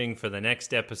waiting for the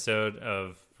next episode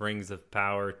of Rings of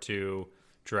Power to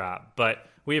drop. But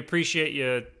we appreciate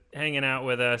you hanging out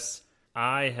with us.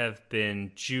 I have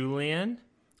been Julian.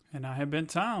 And I have been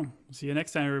Tom. See you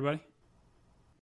next time, everybody.